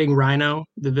like fighting Rhino,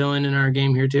 the villain in our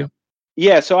game here too.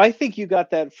 Yeah, so I think you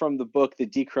got that from the book, The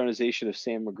Dechronization of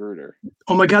Sam Magruder.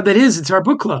 Oh my God, it's our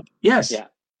book club. Yes. Yeah.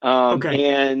 Okay.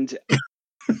 And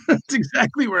that's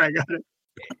exactly where I got it.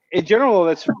 In general,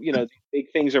 that's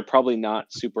big things are probably not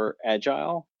super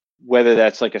agile. Whether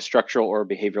that's like a structural or a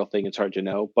behavioral thing, it's hard to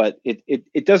know. But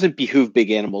it doesn't behoove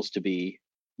big animals to be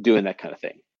doing that kind of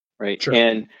thing, right? Sure.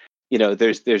 And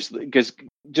there's because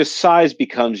just size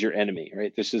becomes your enemy,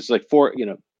 right? This is like 4.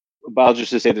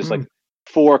 Biologists say there's like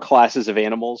 4 classes of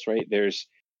animals, right? There's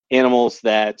animals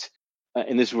that,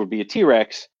 and this would be a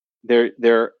T-Rex.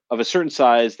 They're of a certain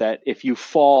size that if you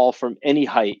fall from any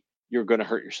height, you're going to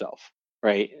hurt yourself,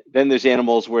 right? Then there's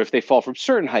animals where if they fall from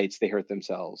certain heights, they hurt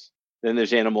themselves. Then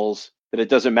there's animals that it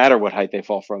doesn't matter what height they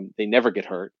fall from, they never get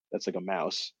hurt. That's like a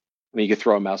mouse. I mean, you could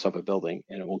throw a mouse off a building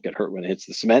and it won't get hurt when it hits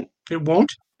the cement. It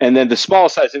won't? And then the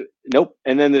smallest size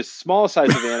And then the smallest size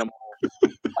of animal,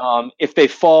 if they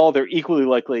fall, they're equally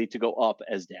likely to go up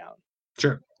as down.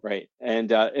 Sure. Right.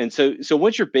 And so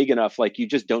once you're big enough, like you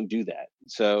just don't do that.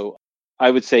 So I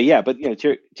would say, yeah, but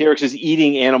T-Rex is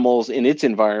eating animals in its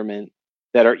environment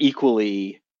that are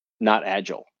equally not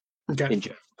agile. Okay.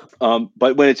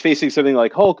 But when it's facing something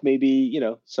like Hulk, maybe,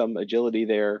 some agility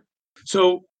there.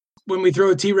 So when we throw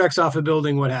a T-Rex off a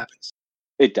building, what happens?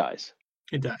 It dies.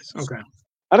 It dies. Okay.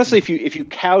 Honestly, if you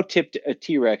cow tipped a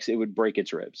T-Rex, it would break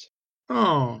its ribs.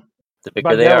 Oh. The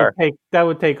bigger they are. That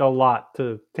would take a lot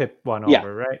to tip one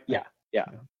over, right? Yeah.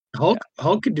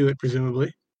 Hulk could do it,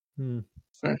 presumably.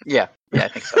 Yeah, I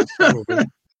think so.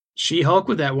 She-Hulk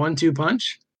with that 1-2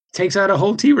 punch takes out a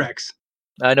whole T-Rex.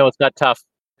 I know it's not tough.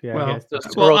 Yeah. Well, I guess.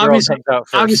 Squirrel Girl comes out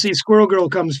first. Obviously, Squirrel Girl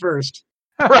comes first.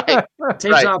 Right.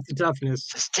 Takes off the toughness.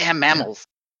 Those damn mammals.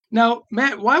 Now,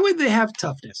 Matt, why would they have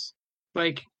toughness?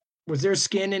 Like, was their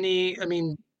skin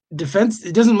defense?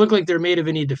 It doesn't look like they're made of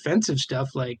any defensive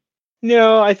stuff. Like,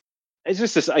 no, it's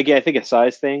just this. Again, I think a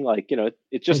size thing. Like,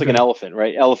 it's just like an elephant,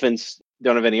 right? Elephants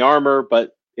don't have any armor,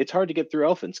 but it's hard to get through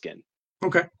elephant skin.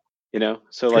 Okay.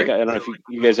 So like, I don't know if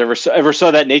you guys ever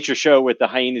saw that nature show with the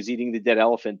hyenas eating the dead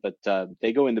elephant, but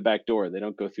they go in the back door. They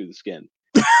don't go through the skin.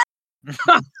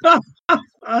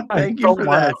 Thank you for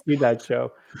that. See that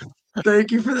show.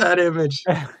 Thank you for that image.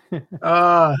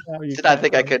 Did not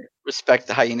think I could respect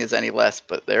the hyenas any less,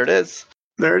 but there it is.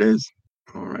 There it is.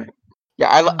 All right. Yeah,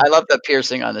 I love the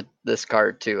piercing on this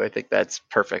card too. I think that's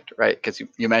perfect, right? Because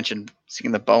you mentioned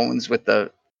seeing the bones with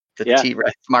the Yeah.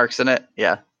 T-Rex marks in it.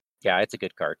 Yeah. Yeah, it's a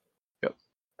good card. Yep.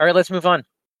 All right, let's move on.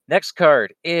 Next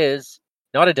card is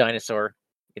not a dinosaur.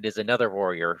 It is another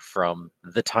warrior from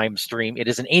the time stream. It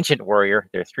is an ancient warrior.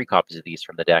 There are 3 copies of these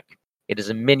from the deck. It is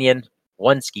a minion,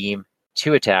 1 scheme,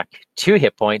 2 attack, 2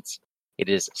 hit points. It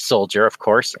is soldier, of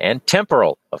course, and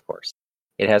temporal, of course.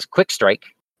 It has quick strike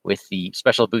with the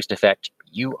special boost effect.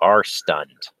 You are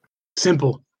stunned.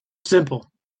 Simple. Simple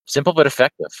but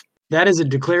effective. That is a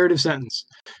declarative sentence.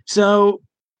 So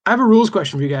I have a rules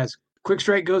question for you guys. Quick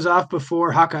strike goes off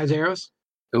before Hawkeye's arrows.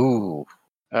 Ooh.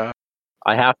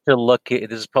 I have to look at,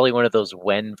 this is probably one of those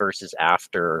when versus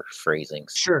after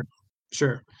phrasings.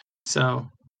 Sure. So,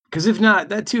 because if not,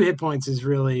 that 2 hit points is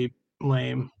really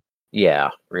lame. Yeah,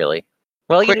 really.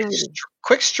 Well,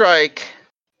 quick strike.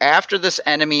 After this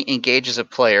enemy engages a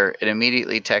player, it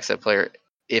immediately attacks that player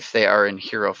if they are in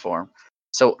hero form.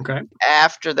 So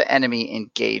after the enemy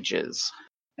engages,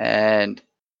 and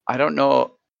I don't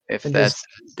know if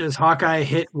does Hawkeye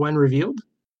hit when revealed?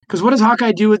 Because what does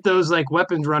Hawkeye do with those like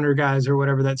weapons runner guys or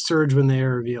whatever that surge when they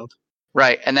are revealed?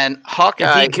 Right, and then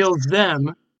Hawkeye, if he kills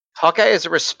them, Hawkeye is a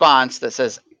response that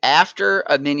says after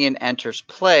a minion enters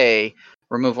play,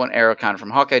 remove 1 arrow counter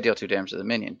from Hawkeye, deal 2 damage to the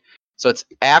minion. So it's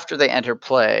after they enter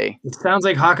play. It sounds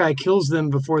like Hawkeye kills them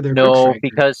before they're no,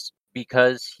 because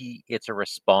it's a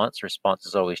response.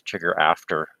 Responses always trigger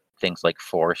after things like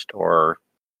forced or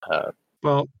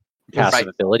passive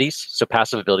abilities. So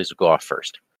passive abilities will go off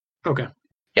first. Okay.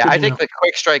 Yeah, I think the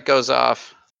quick strike goes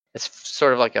off. It's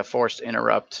sort of like a forced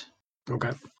interrupt.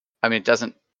 Okay. I mean, it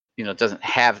doesn't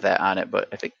have that on it, but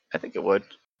I think it would.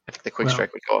 I think the quick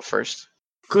strike would go off first.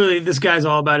 Clearly, this guy's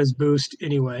all about his boost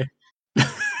anyway.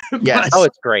 Yes. Oh,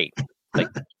 it's great. Like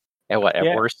at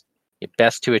worst,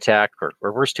 best to attack or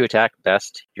worst to attack,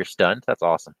 best you're stunned. That's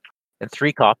awesome. And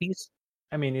 3 copies.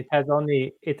 I mean, it has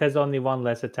only 1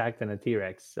 less attack than a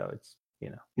T-Rex, so it's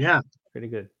pretty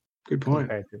good. Good point.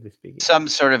 Comparatively speaking. Some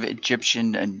sort of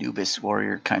Egyptian Anubis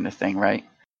warrior kind of thing, right?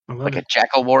 Like a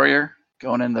jackal warrior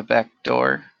going in the back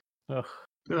door. Ugh.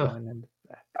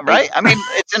 Right? I mean,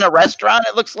 it's in a restaurant,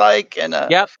 it looks like. And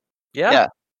Yeah.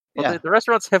 Well, the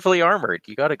restaurant's heavily armored.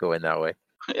 You got to go in that way.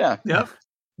 Yeah. Yep.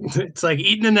 It's like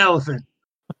eating an elephant.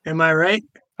 Am I right?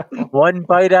 1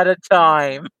 bite at a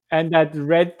time. And that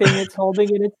red thing it's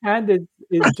holding in its hand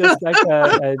is just like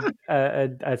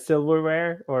a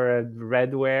silverware or a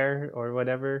redware or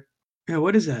whatever. Yeah,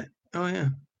 what is that? Oh yeah.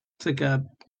 It's like a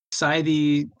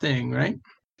scythe thing, right?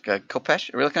 Like a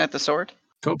Kopesh? Are we looking at the sword?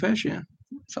 Kopesh, yeah.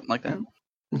 Something like that.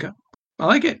 Okay. I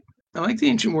like it. I like the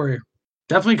Ancient Warrior.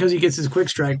 Definitely because he gets his quick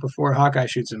strike before Hawkeye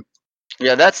shoots him.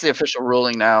 Yeah, that's the official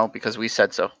ruling now because we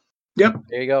said so. Yep.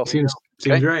 There you go. Seems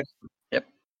right. Yep.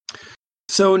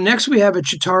 So next we have a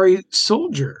Chitauri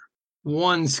soldier.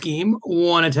 1 scheme,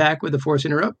 1 attack with a force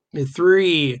interrupt,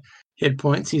 3 hit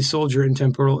points. He's soldier and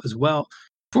temporal as well.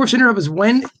 Force interrupt is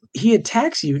when he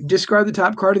attacks you, discard the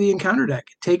top card of the encounter deck.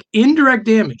 Take indirect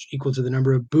damage equal to the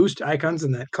number of boost icons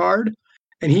in that card.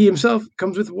 And he himself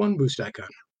comes with 1 boost icon.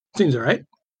 Seems all right.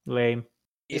 Lame.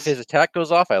 If his attack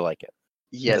goes off, I like it.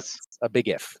 Yes. That's a big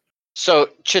if. So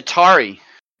Chitauri,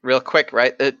 real quick,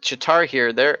 right? The Chitauri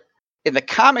here, they're in the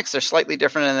comics, they're slightly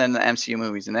different than the MCU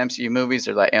movies. In the MCU movies,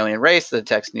 they're that alien race that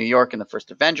attacks New York in the first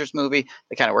Avengers movie.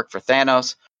 They kind of work for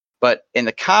Thanos. But in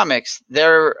the comics,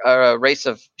 they're a race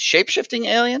of shape-shifting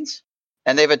aliens,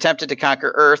 and they've attempted to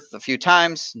conquer Earth a few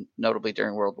times, notably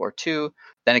during World War II,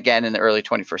 then again in the early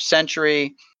 21st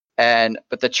century.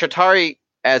 But the Chitauri,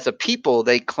 as a people,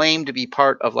 they claim to be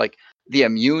part of like the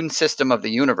immune system of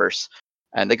the universe,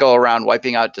 and they go around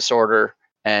wiping out disorder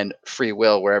and free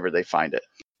will wherever they find it.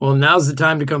 Well, now's the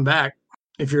time to come back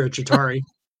if you're a Chitauri.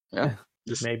 Yeah.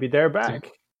 Maybe they're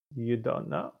back. You don't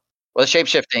know. Well,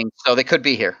 shape-shifting, so they could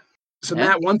be here. So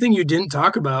Matt, one thing you didn't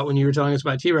talk about when you were telling us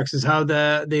about T-Rex is how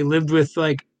they lived with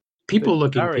like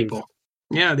people-looking people.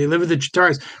 Yeah, they live with the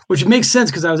Chitauris, which makes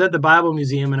sense because I was at the Bible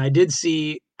Museum and I did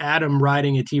see Adam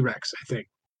riding a T-Rex, I think.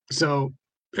 So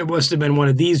it must have been one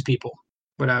of these people,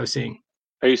 what I was seeing.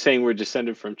 Are you saying we're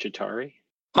descended from Chitauri?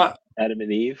 Adam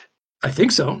and Eve? I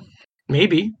think so.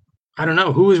 Maybe. I don't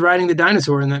know. Who was riding the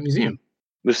dinosaur in that museum?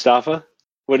 Mustafa?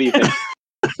 What do you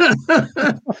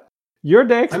think? You're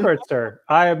the expert, sir.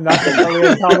 I am not the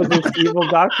paleontologist evil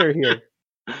doctor here.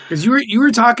 Because you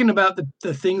were talking about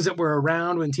the things that were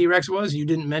around when T-Rex was. You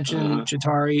didn't mention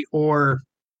Chitauri or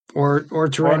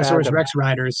Tyrannosaurus Rex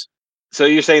riders. So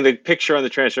you're saying the picture on the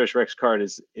Tyrannosaurus Rex card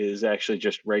is actually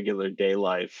just regular day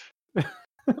life?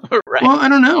 Right. Well, I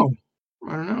don't know.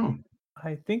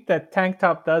 I think that tank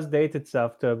top does date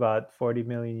itself to about 40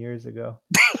 million years ago.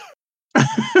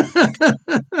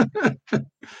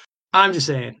 I'm just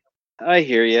saying. I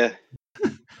hear you.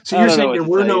 So I you're don't know saying what there to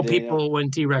were tell no you, Daniel. people when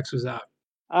T-Rex was out?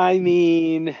 I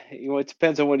mean, it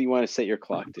depends on what you want to set your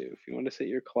clock to. If you want to set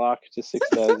your clock to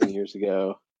 6,000 years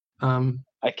ago,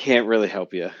 I can't really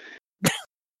help you.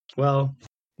 Well,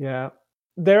 yeah.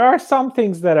 There are some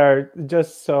things that are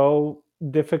just so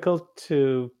difficult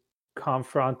to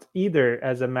confront either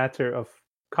as a matter of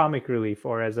comic relief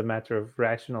or as a matter of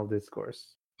rational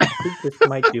discourse. I think this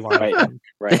might be one of them.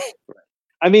 Right.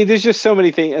 I mean, there's just so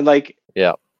many things. And like,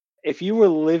 Yeah. if you were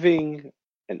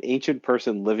an ancient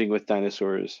person living with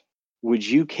dinosaurs, would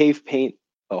you cave paint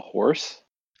a horse?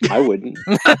 I wouldn't.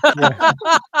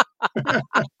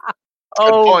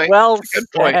 Oh, point. well Good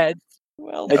point. said.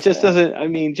 Well, It just said. doesn't. I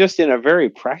mean, just in a very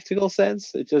practical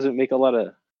sense, it doesn't make a lot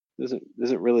of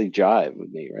doesn't really jive with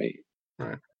me,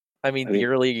 right? I mean, the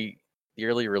early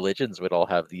religions would all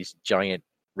have these giant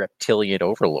reptilian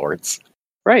overlords.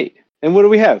 Right. And what do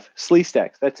we have?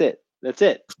 Sleestaks. That's it.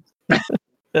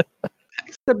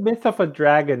 It's the myth of a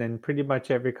dragon in pretty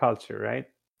much every culture, right?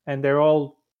 And they're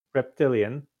all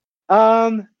reptilian.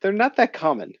 They're not that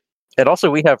common. And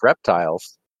also, we have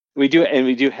reptiles. We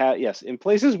do have, yes. In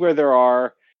places where there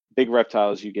are big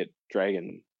reptiles, you get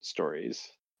dragon stories.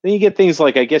 Then you get things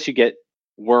like, I guess you get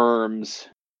worms,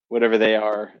 whatever they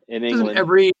are in England. Doesn't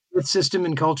every system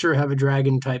and culture have a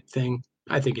dragon type thing?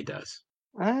 I think it does.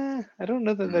 I don't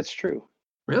know that that's true.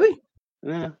 Really?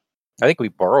 Yeah. I think we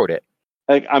borrowed it.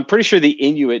 Like, I'm pretty sure the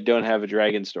Inuit don't have a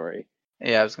dragon story.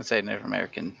 Yeah, I was gonna say Native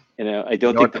American. I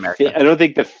don't North think America. I don't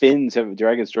think the Finns have a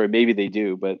dragon story. Maybe they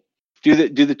do, but do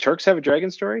the Turks have a dragon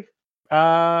story?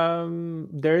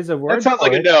 There is a word. That sounds for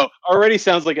like it. a no. Already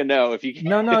sounds like a no. If you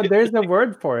No, there's a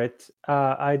word for it.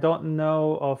 I don't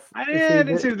know of. I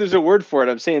didn't say there's a word for it.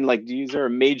 I'm saying, like, is there a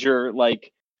major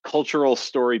like cultural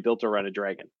story built around a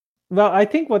dragon? Well, I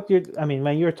think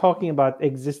when you're talking about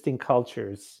existing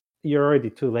cultures, you're already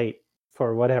too late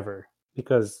for whatever,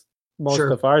 because most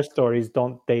Sure. of our stories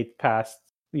don't date past,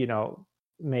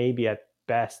 maybe at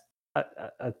best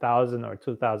 1,000 or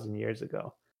 2,000 years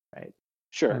ago, right?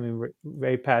 Sure. I mean, we're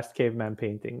way past caveman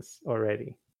paintings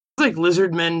already. It's like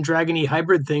lizard men, dragony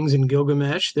hybrid things in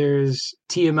Gilgamesh. There's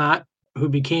Tiamat, who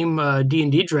became a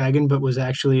D&D dragon, but was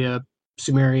actually a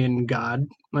Sumerian god.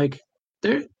 Like,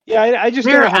 they're Yeah, I just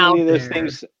don't They're know how many out of those there.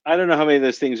 things. I don't know how many of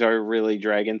those things are really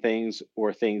dragon things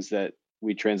or things that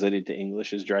we translated to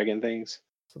English as dragon things.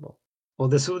 Possible. well.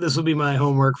 This will be my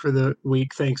homework for the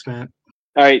week. Thanks, Matt.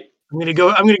 All right. I'm gonna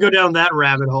go down that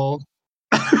rabbit hole.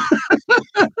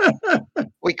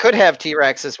 We could have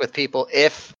T-Rexes with people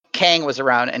if Kang was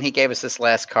around and he gave us this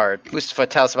last card. Mustafa,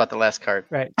 tell us about the last card.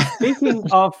 Right.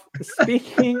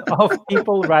 Speaking of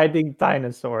people riding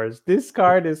dinosaurs, this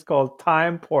card is called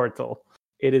Time Portal.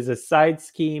 It is a side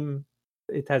scheme.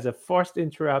 It has a forced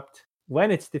interrupt. When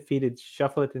it's defeated,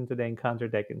 shuffle it into the encounter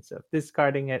deck instead of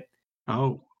discarding it.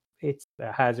 Oh, It's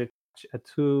a hazard, a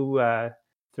 2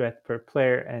 threat per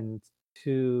player, and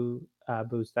 2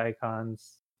 boost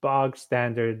icons. Bog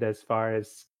standard as far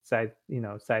as side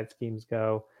schemes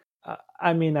go.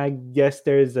 I mean, I guess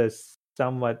there's a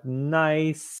somewhat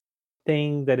nice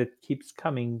thing that it keeps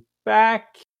coming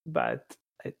back, but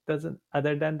it doesn't.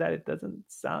 Other than that, it doesn't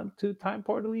sound too time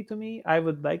portally to me. I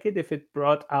would like it if it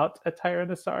brought out a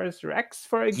Tyrannosaurus Rex,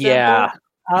 for example,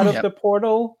 out of Yep. the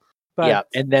portal. But, yeah,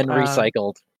 and then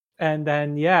recycled. And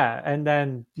then,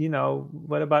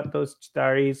 what about those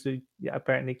Chitaris who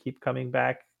apparently keep coming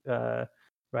back,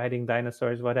 riding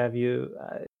dinosaurs, what have you?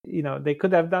 They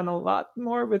could have done a lot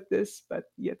more with this, but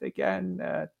yet again,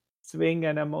 swing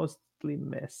and a mostly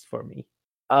miss for me.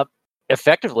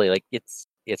 Effectively, like it's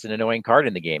an annoying card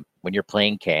in the game when you're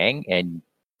playing Kang and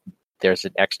there's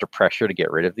an extra pressure to get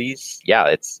rid of these. Yeah,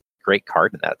 it's a great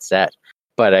card in that set.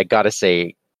 But I gotta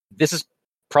say, this is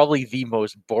probably the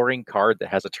most boring card that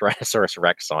has a Tyrannosaurus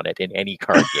Rex on it in any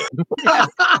card game.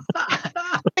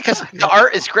 Because the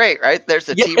art is great, right? There's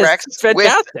a Yes, T-Rex it's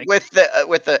fantastic. with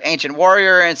the ancient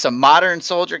warrior and some modern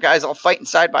soldier guys all fighting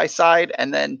side by side,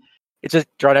 and then It's just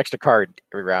draw an extra card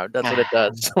every round. That's what it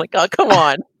does. Like, oh, come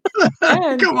on.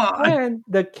 And, Come on. And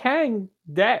the Kang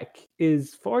deck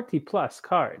is 40 plus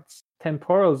cards.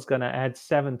 Temporal is going to add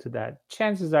 7 to that.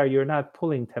 Chances are you're not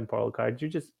pulling temporal cards. You're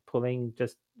just pulling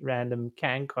just random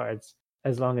Kang cards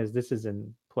as long as this is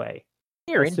in play.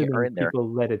 You're in Assuming here, in there. people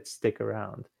let it stick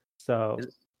around. So,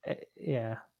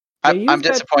 yeah. I'm use that-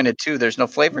 disappointed too. There's no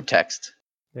flavor text.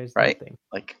 There's right? nothing.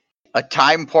 Like a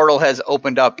time portal has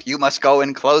opened up. You must go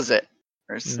and close it.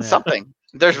 There's No. something.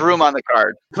 There's room on the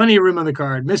card. Plenty of room on the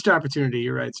card. Missed opportunity.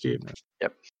 You're right, Steve.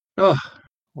 Yep. Oh,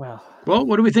 Well, Well,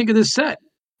 what do we think of this set?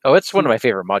 Oh, it's one of my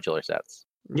favorite modular sets.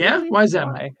 Yeah? really? Why is that?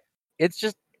 Why? It's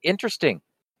just interesting.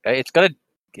 It's got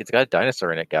a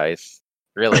dinosaur in it, guys.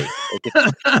 Really,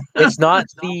 it's not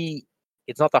the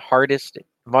hardest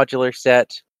modular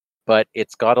set, but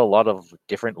it's got a lot of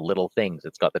different little things.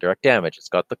 It's got the direct damage. It's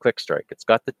got the quick strike. It's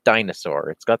got the dinosaur.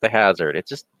 It's got the hazard.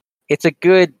 It's a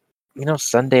good,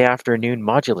 Sunday afternoon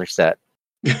modular set.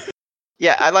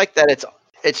 Yeah, I like that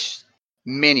it's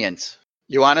minions.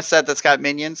 You want a set that's got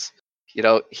minions?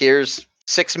 Here's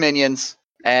 6 minions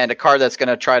and a card that's going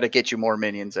to try to get you more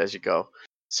minions as you go.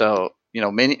 So,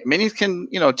 minions can,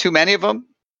 too many of them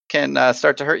can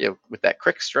start to hurt you with that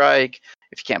quick strike.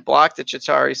 If you can't block the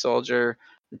Chitauri soldier,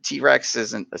 the T-Rex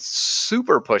isn't a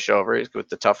super pushover with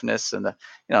the toughness and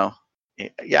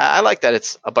yeah, I like that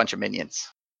it's a bunch of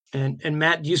minions. And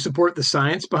Matt, do you support the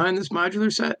science behind this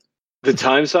modular set? The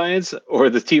time science or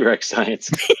the T-Rex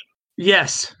science?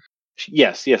 Yes.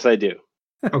 Yes, I do.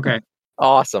 Okay.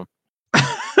 Awesome.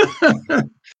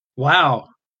 Wow.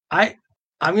 I'm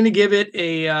gonna give it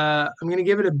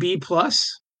a B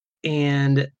plus,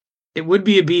 and it would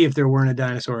be a B if there weren't a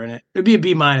dinosaur in it. It'd be a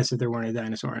B minus if there weren't a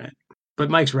dinosaur in it. But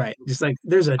Mike's right. Just like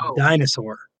there's a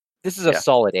dinosaur. This is a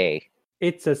solid A.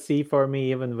 It's a C for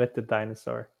me, even with the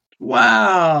dinosaur.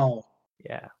 Wow.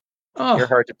 Yeah. Oh, You're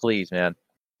hard to please, man.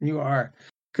 you are.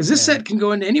 Because this set can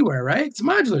go into anywhere, right? It's a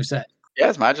modular set. Yeah,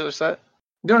 it's a modular set.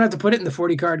 You don't have to put it in the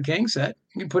 40 card king set.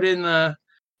 You can put it in the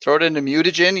Throw it into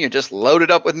mutagen, you're just loaded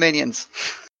up with minions.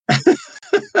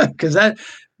 because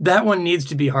that one needs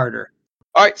to be harder.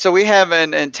 All right, so we have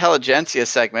an intelligentsia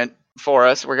segment for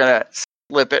us. We're gonna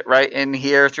slip it right in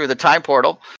here through the time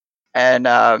portal, and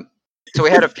so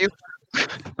we had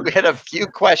a few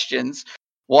questions.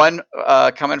 One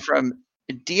coming from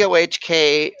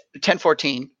DOHK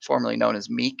 1014, formerly known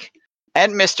as Meek,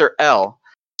 and Mr. L.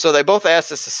 So they both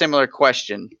asked us a similar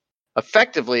question.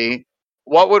 Effectively,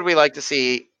 what would we like to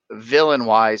see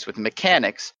villain-wise with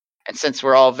mechanics? And since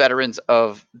we're all veterans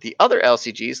of the other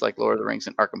LCGs like Lord of the Rings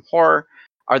and Arkham Horror,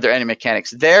 are there any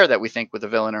mechanics there that we think with a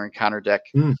villain or encounter deck?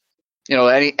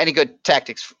 Any good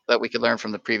tactics that we could learn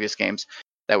from the previous games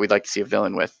that we'd like to see a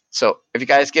villain with? So have you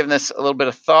guys given this a little bit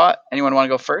of thought? Anyone want to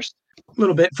go first? A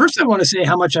little bit. First, I want to say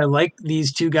how much I like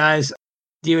these two guys,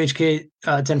 DOHK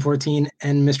 1014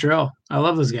 and Mr. L. I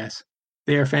love those guys.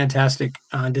 They are fantastic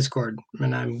on Discord,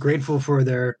 and I'm grateful for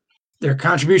their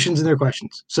contributions and their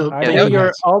questions. So Are thank they you, your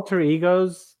guys. alter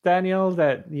egos, Daniel,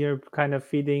 that you're kind of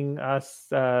feeding us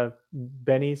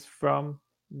bennies from,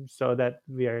 so that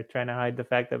we are trying to hide the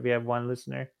fact that we have one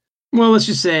listener? Well, let's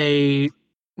just say,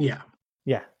 yeah.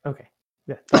 Yeah. Okay.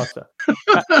 Yeah. Thought so.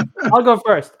 I'll go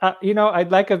first.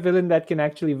 I'd like a villain that can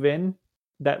actually win.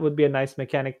 That would be a nice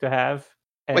mechanic to have.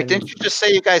 Wait, didn't you just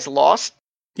say you guys lost?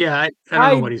 Yeah, I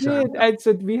don't know what he's saying. I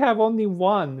said we have only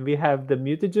one. We have the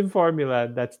mutagen formula.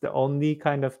 That's the only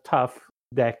kind of tough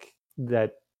deck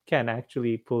that can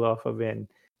actually pull off a win.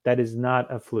 That is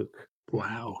not a fluke.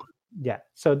 Wow. Yeah.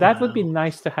 So that would be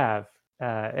nice to have.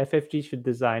 FFG should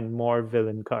design more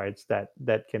villain cards that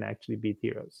can actually beat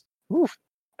heroes. Oof.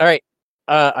 All right.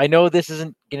 I know this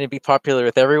isn't going to be popular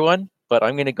with everyone, but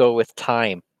I'm going to go with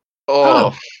time.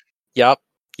 Oh. Yep.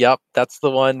 That's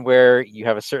the one where you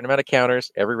have a certain amount of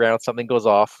counters. Every round, something goes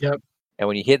off. Yep. And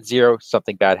when you hit 0,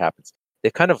 something bad happens.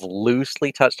 They've kind of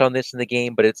loosely touched on this in the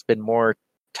game, but it's been more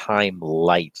time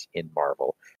light in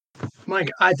Marvel.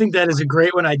 Mike, I think that is a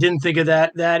great one. I didn't think of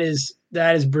that. That is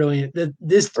brilliant.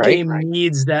 This game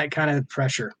needs that kind of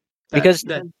pressure. Because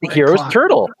the hero's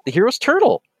turtle. The hero's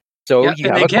turtle. So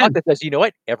you have a clock that says, you know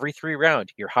what? Every 3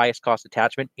 round, your highest cost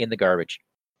attachment in the garbage.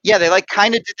 Yeah, they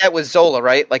kind of did that with Zola,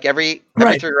 right? Like every 3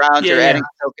 rounds, you're adding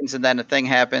tokens, and then a thing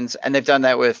happens. And they've done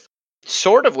that with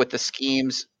the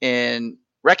schemes in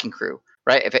Wrecking Crew,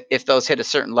 right? If those hit a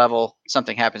certain level,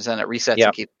 something happens, then it resets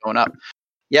and keeps going up.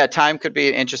 Yeah, time could be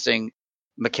an interesting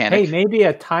mechanic. Hey, maybe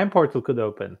a time portal could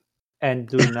open and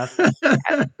do nothing.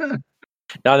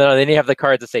 No. Then you have the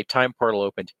cards that say time portal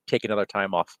opened. Take another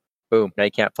time off. Boom. Now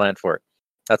you can't plan for it.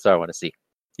 That's what I want to see.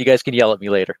 You guys can yell at me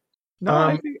later. No,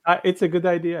 I think it's a good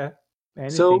idea.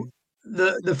 Anything. So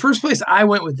the first place I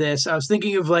went with this, I was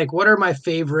thinking of what are my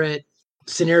favorite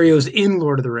scenarios in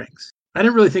Lord of the Rings. I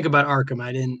didn't really think about Arkham.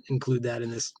 I didn't include that in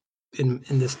this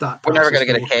thought. We're never going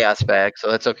to get a chaos bag,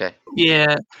 so that's okay.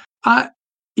 Yeah, I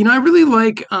really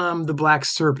like the Black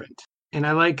Serpent, and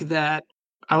I like that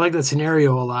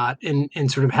scenario a lot, and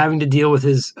sort of having to deal with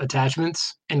his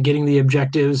attachments and getting the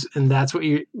objectives, and that's what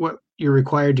you're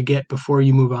required to get before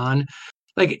you move on.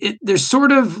 There's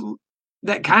sort of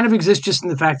that kind of exists just in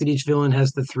the fact that each villain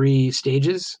has the 3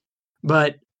 stages,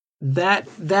 but that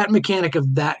mechanic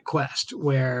of that quest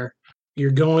where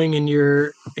you're going and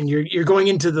you're going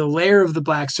into the lair of the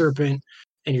Black Serpent,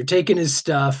 and you're taking his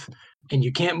stuff, and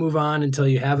you can't move on until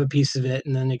you have a piece of it,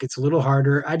 and then it gets a little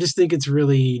harder. I just think it's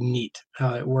really neat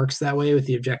how it works that way with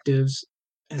the objectives,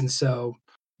 and so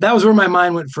that was where my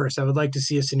mind went first. I would like to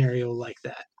see a scenario like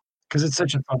that because it's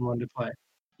such a fun one to play.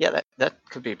 Yeah, that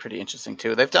could be pretty interesting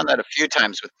too. They've done that a few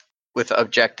times with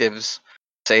objectives.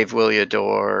 Save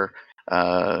Williador,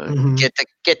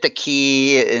 get the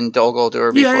key in Dol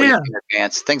Guldur before you can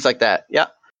advance. Things like that. Yeah.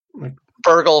 Like,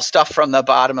 Burgle stuff from the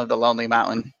bottom of the Lonely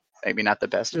Mountain. Maybe not the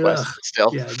best quest, but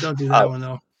still. Yeah, don't do that one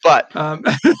though. But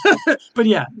but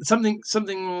yeah, something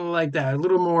like that, a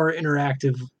little more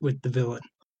interactive with the villain.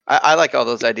 I like all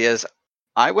those ideas.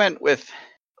 I went with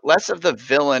less of the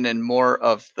villain and more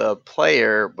of the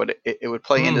player, but it would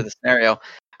play into the scenario.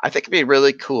 I think it'd be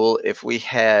really cool if we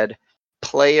had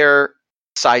player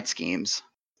side schemes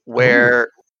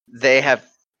where they have,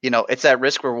 it's that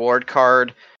risk reward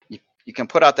card. You can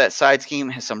put out that side scheme,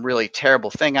 has some really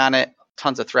terrible thing on it,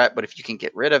 tons of threat, but if you can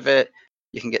get rid of it,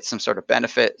 you can get some sort of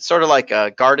benefit, sort of like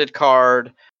a guarded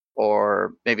card,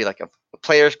 or maybe like a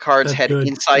player's cards had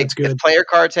insight. If player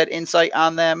cards had insight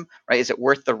on them, right? Is it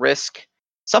worth the risk?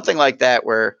 Something like that,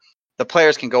 where the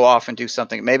players can go off and do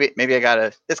something. Maybe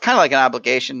it's kind of like an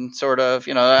obligation, sort of,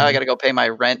 I got to go pay my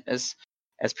rent as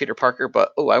Peter Parker,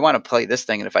 but I want to play this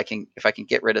thing. And if I can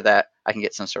get rid of that, I can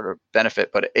get some sort of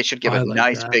benefit, but it should give a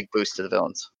nice big boost to the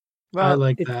villains. Well,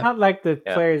 it's not like the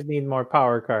players need more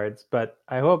power cards, but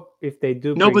I hope if they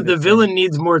do. No, but the villain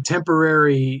needs more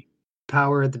temporary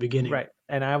power at the beginning. Right.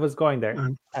 And I was going there.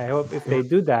 I hope if they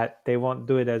do that, they won't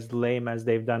do it as lame as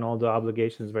they've done all the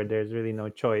obligations where there's really no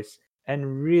choice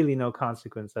and really no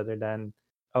consequence other than,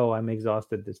 I'm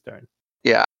exhausted this turn.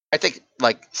 Yeah. I think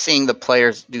like seeing the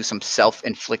players do some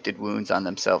self-inflicted wounds on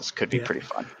themselves could be pretty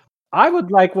fun. I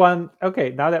would like one.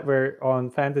 Okay, now that we're on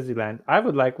Fantasyland, I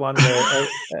would like one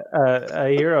where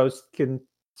heroes can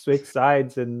switch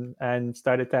sides and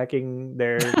start attacking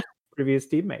their previous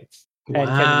teammates and can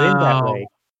win that way.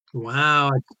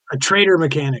 Wow, a traitor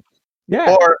mechanic.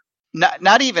 Yeah, or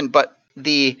not even, but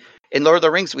in Lord of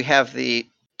the Rings we have the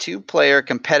 2-player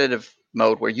competitive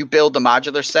mode where you build the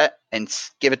modular set and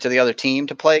give it to the other team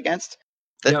to play against.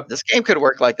 This game could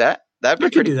work like that. That'd be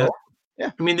pretty cool.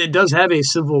 Yeah, I mean, it does have a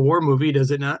Civil War movie, does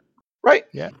it not? Right.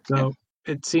 Yeah. So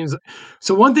it seems.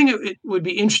 So one thing it would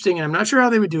be interesting, and I'm not sure how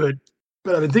they would do it,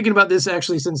 but I've been thinking about this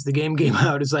actually since the game came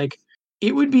out. Is like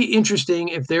it would be interesting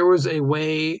if there was a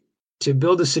way to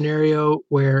build a scenario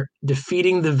where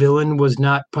defeating the villain was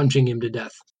not punching him to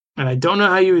death. And I don't know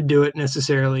how you would do it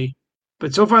necessarily,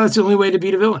 but so far that's the only way to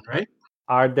beat a villain, right?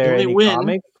 Are there any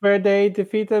comics where they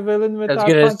defeat a villain without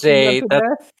punching them to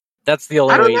death? That's the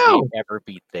only way they ever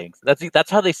beat things. That's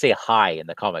how they say hi in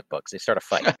the comic books. They start a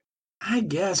fight. I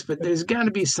guess, but there's got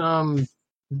to be some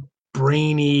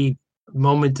brainy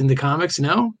moment in the comics,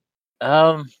 no?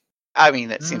 I mean,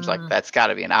 it seems like that's got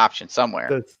to be an option somewhere.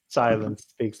 The silence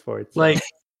speaks for itself.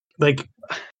 Like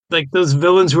those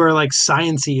villains who are like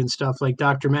sciencey and stuff, like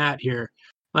Dr. Matt here.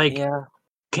 Like,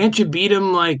 can't you beat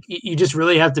them? Like, you just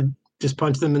really have to just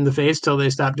punch them in the face till they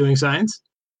stop doing science?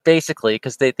 Basically,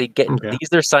 because they use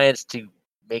their science to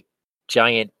make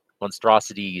giant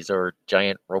monstrosities or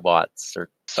giant robots or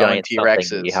giant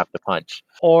T-Rexes you have to punch.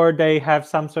 Or they have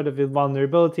some sort of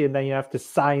invulnerability and then you have to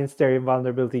science their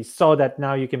invulnerability so that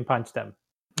now you can punch them.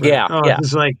 Right. Yeah.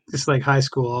 It's like high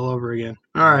school all over again.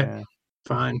 All right.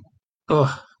 Fine.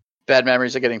 Ugh. Bad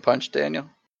memories of getting punched, Daniel?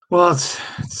 Well,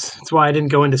 it's why I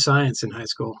didn't go into science in high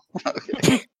school.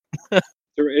 Okay.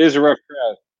 There is a rough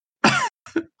crowd.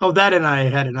 Oh, that and I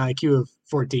had an IQ of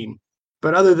 14.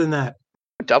 But other than that.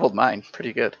 Doubled mine.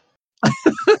 Pretty good.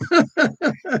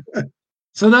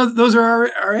 So those are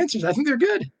our answers. I think they're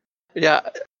good. Yeah.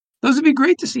 Those would be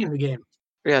great to see in the game.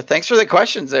 Yeah. Thanks for the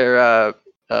questions there,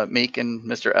 Meek and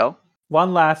Mr. L.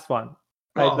 One last one.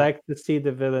 I'd like to see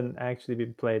the villain actually be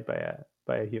played by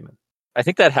a human. I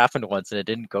think that happened once and it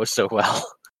didn't go so well.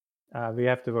 We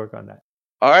have to work on that.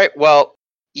 All right. Well,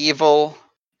 Evil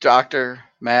Dr.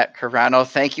 Matt Carano,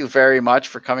 thank you very much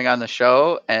for coming on the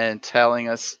show and telling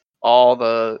us all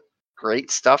the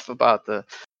great stuff about the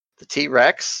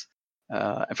T-Rex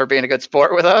and for being a good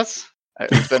sport with us.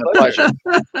 It's been a pleasure.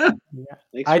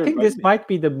 I think this might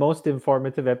be the most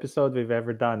informative episode we've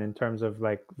ever done in terms of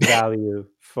like value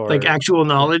for like actual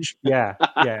knowledge. Yeah.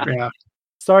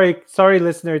 Sorry,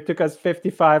 listener. It took us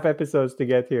 55 episodes to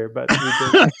get here, but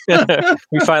we did.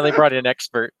 We finally brought in an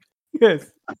expert.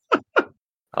 Yes.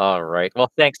 All right.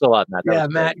 Well, thanks a lot, Matt. Yeah,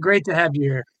 Matt, great to have you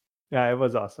here. Yeah, it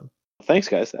was awesome. Thanks,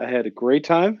 guys. I had a great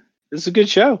time. This is a good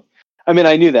show. I mean,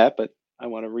 I knew that, but I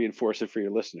want to reinforce it for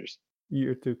your listeners.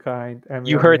 You're too kind. And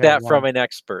we You only heard have that from one. an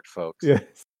expert, folks. Yes.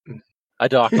 A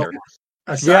doctor. A We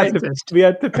had, to, scientist. we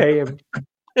had to pay him.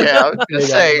 Yeah, I was gonna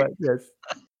say. But yes.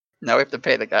 Now we have to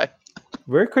pay the guy.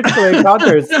 We're Critical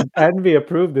Encounters, and we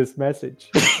approve this message.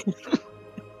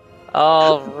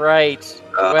 All right.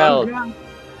 Oh, Well, God.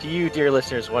 do you, dear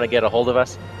listeners, want to get a hold of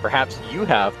us? Perhaps you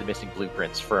have the missing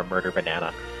blueprints for a murder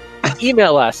banana.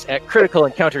 Email us at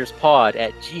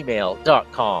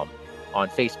criticalencounterspod@gmail.com. On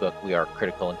Facebook, we are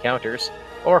Critical Encounters.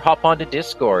 Or hop onto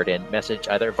Discord and message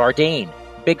either Vardane,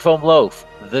 Big Foam Loaf,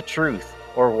 The Truth,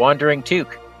 or Wandering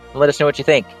Took. And let us know what you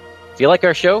think. If you like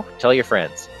our show, tell your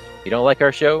friends. If you don't like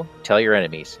our show, tell your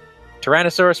enemies.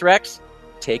 Tyrannosaurus Rex,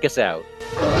 take us out.